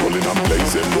 See me rolling, I'm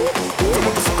blazing. The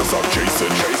motherfuckers are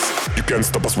chasing. You can't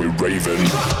stop us, we're raving.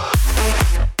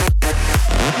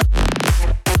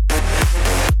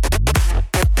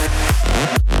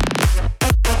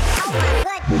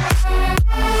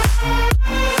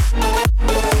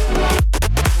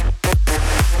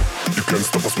 You can't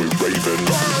stop us, we're raving.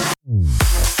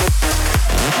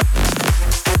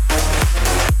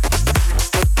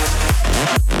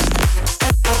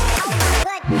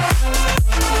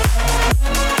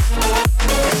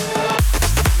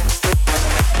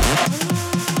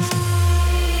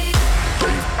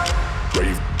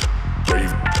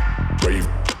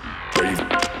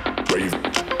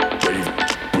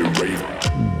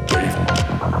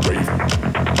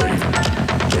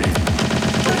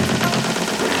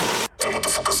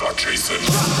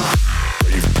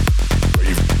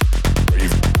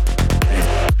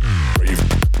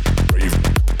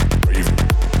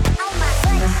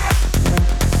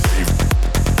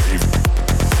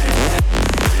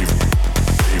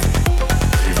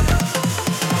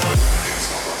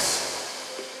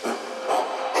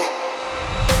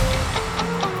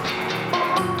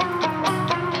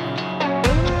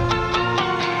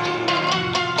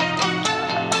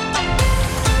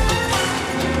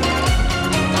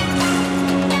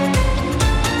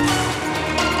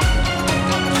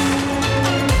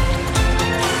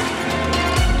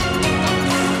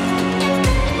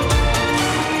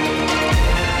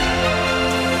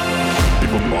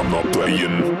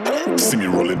 See me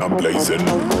rolling, I'm blazing.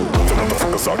 The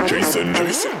motherfuckers are chasing.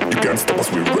 You can't stop us,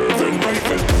 we're raving.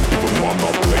 People know I'm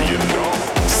not playing.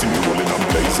 See me rolling, I'm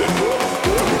blazing.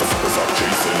 The motherfuckers are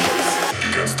chasing.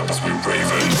 You can't stop us, we're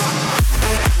raving.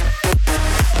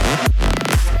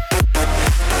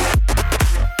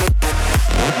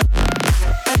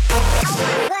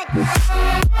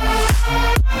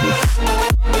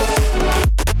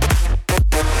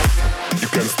 You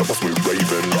can't stop us, we're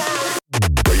raving.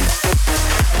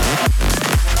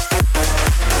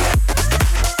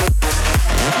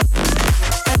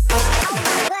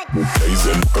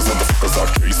 Blazing, cause motherfuckers are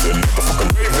chasing.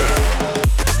 Motherfucking raving.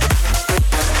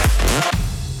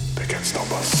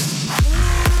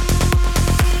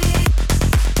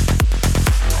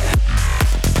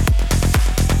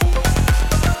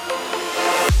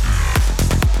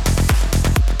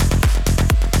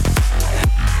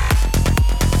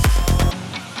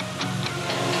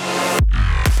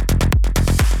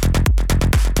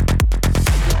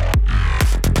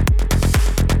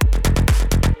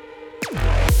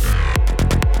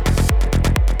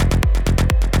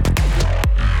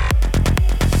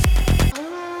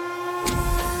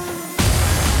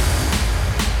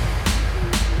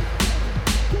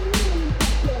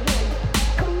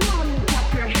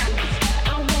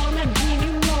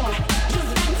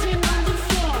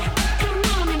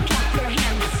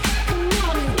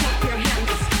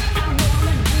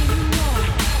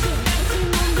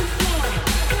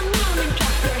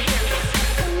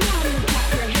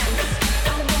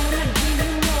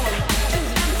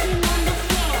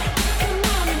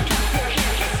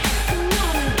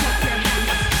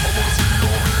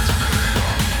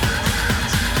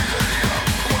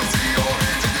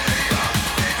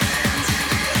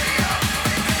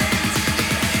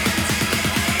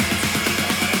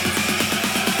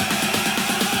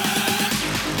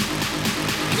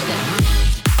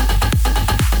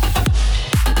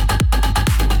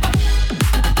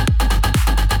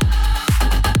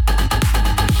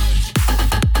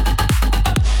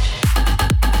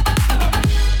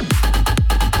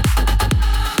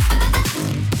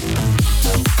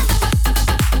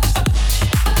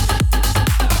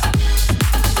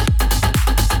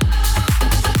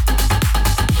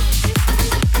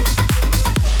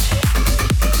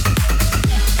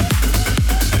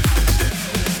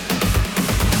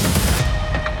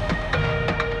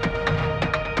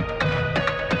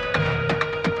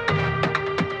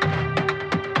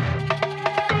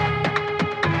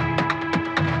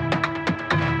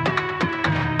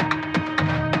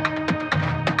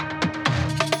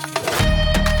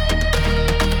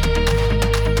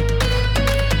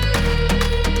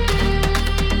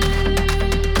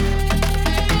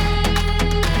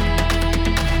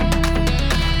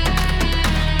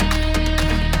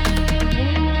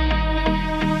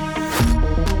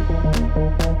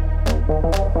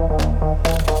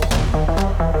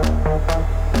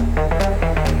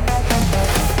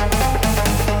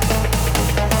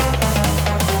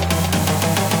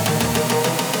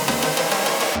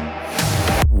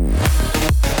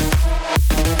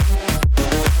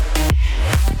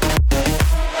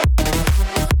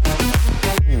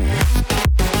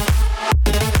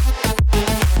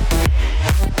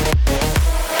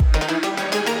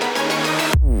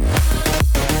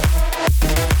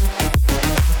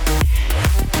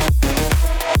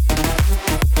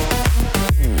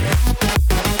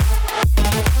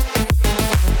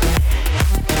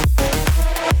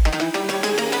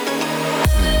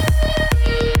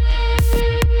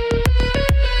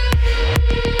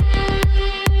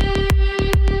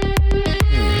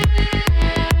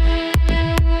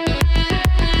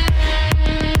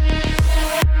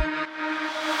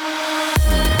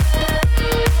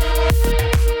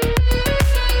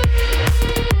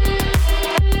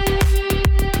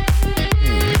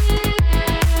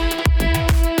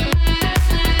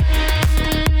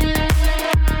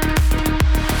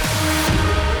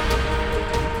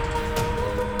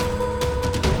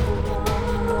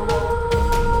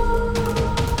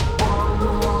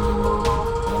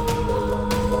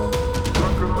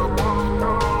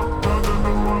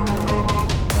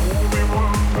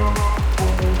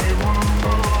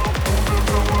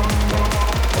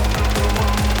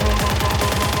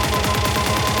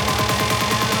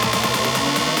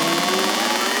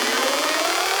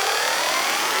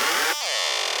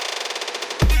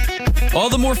 All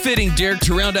the more fitting, Derek,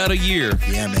 to round out a year.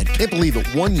 Yeah, man. Can't believe it.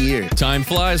 1 year. Time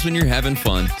flies when you're having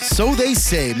fun. So they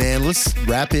say, man. Let's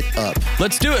wrap it up.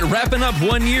 Let's do it. Wrapping up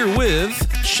 1 year with...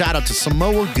 Shout out to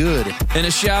Samoa Good. And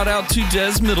a shout out to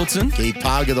Des Middleton. Kate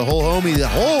Paga, the whole homie, the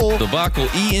whole... Debacle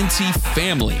ENT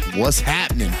family. What's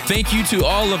happening? Thank you to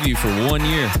all of you for 1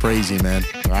 year. Crazy, man.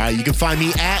 All right, you can find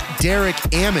me at Derek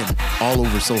Ammon all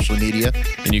over social media.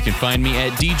 And you can find me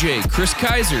at DJ Chris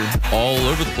Kaiser all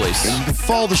over the place. And you can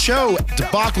follow the show at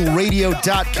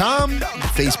debacleradio.com,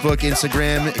 Facebook,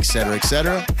 Instagram, etc.,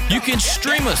 etc. You can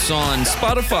stream us on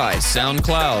Spotify,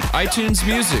 SoundCloud, iTunes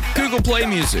Music, Google Play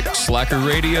Music, Slacker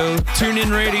Radio,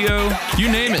 TuneIn Radio, you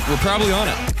name it, we're probably on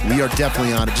it. We are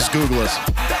definitely on it. Just Google us.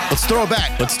 Let's throw it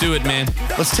back. Let's do it, man.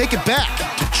 Let's take it back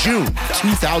to June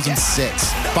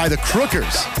 2006 by the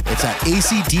Crookers. It's an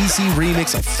AC/DC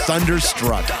remix of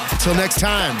Thunderstruck. Until next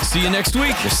time. See you next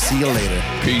week. We'll see you later.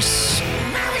 Peace.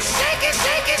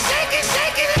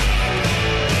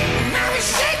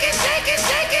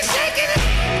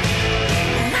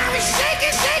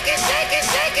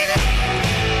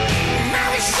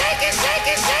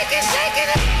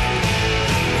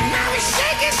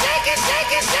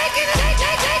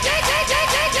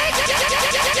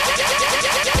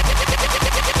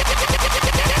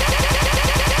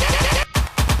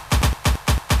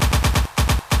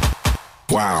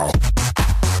 Wow.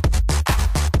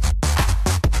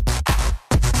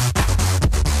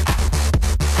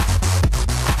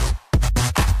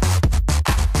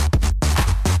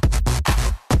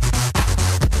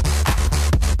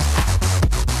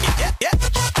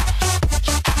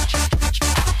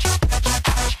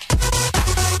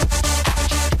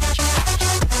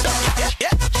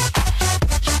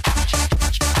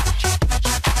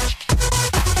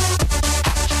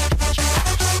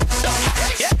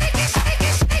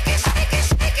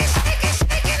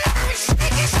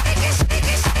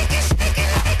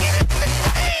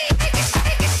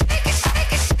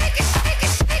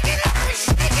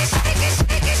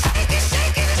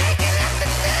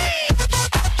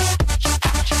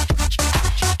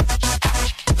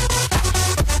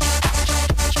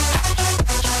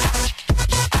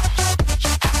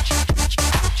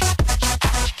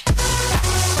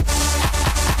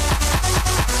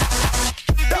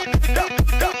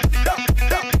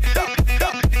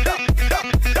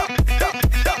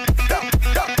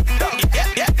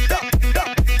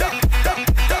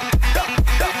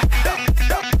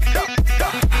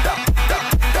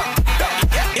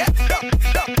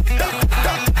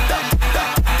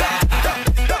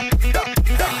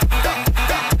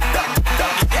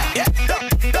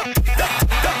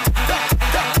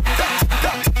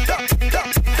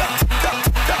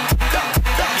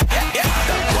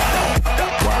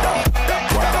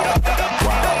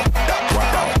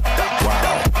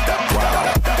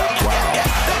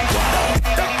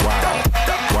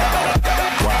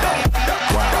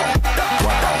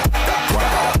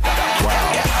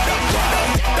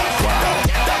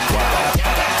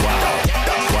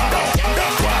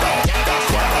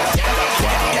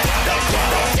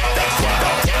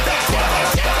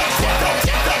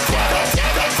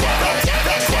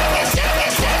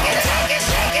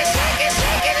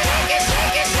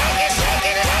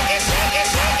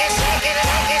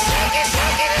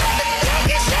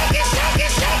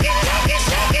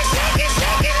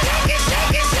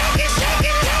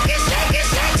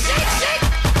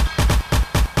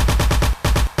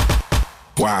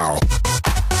 Wow.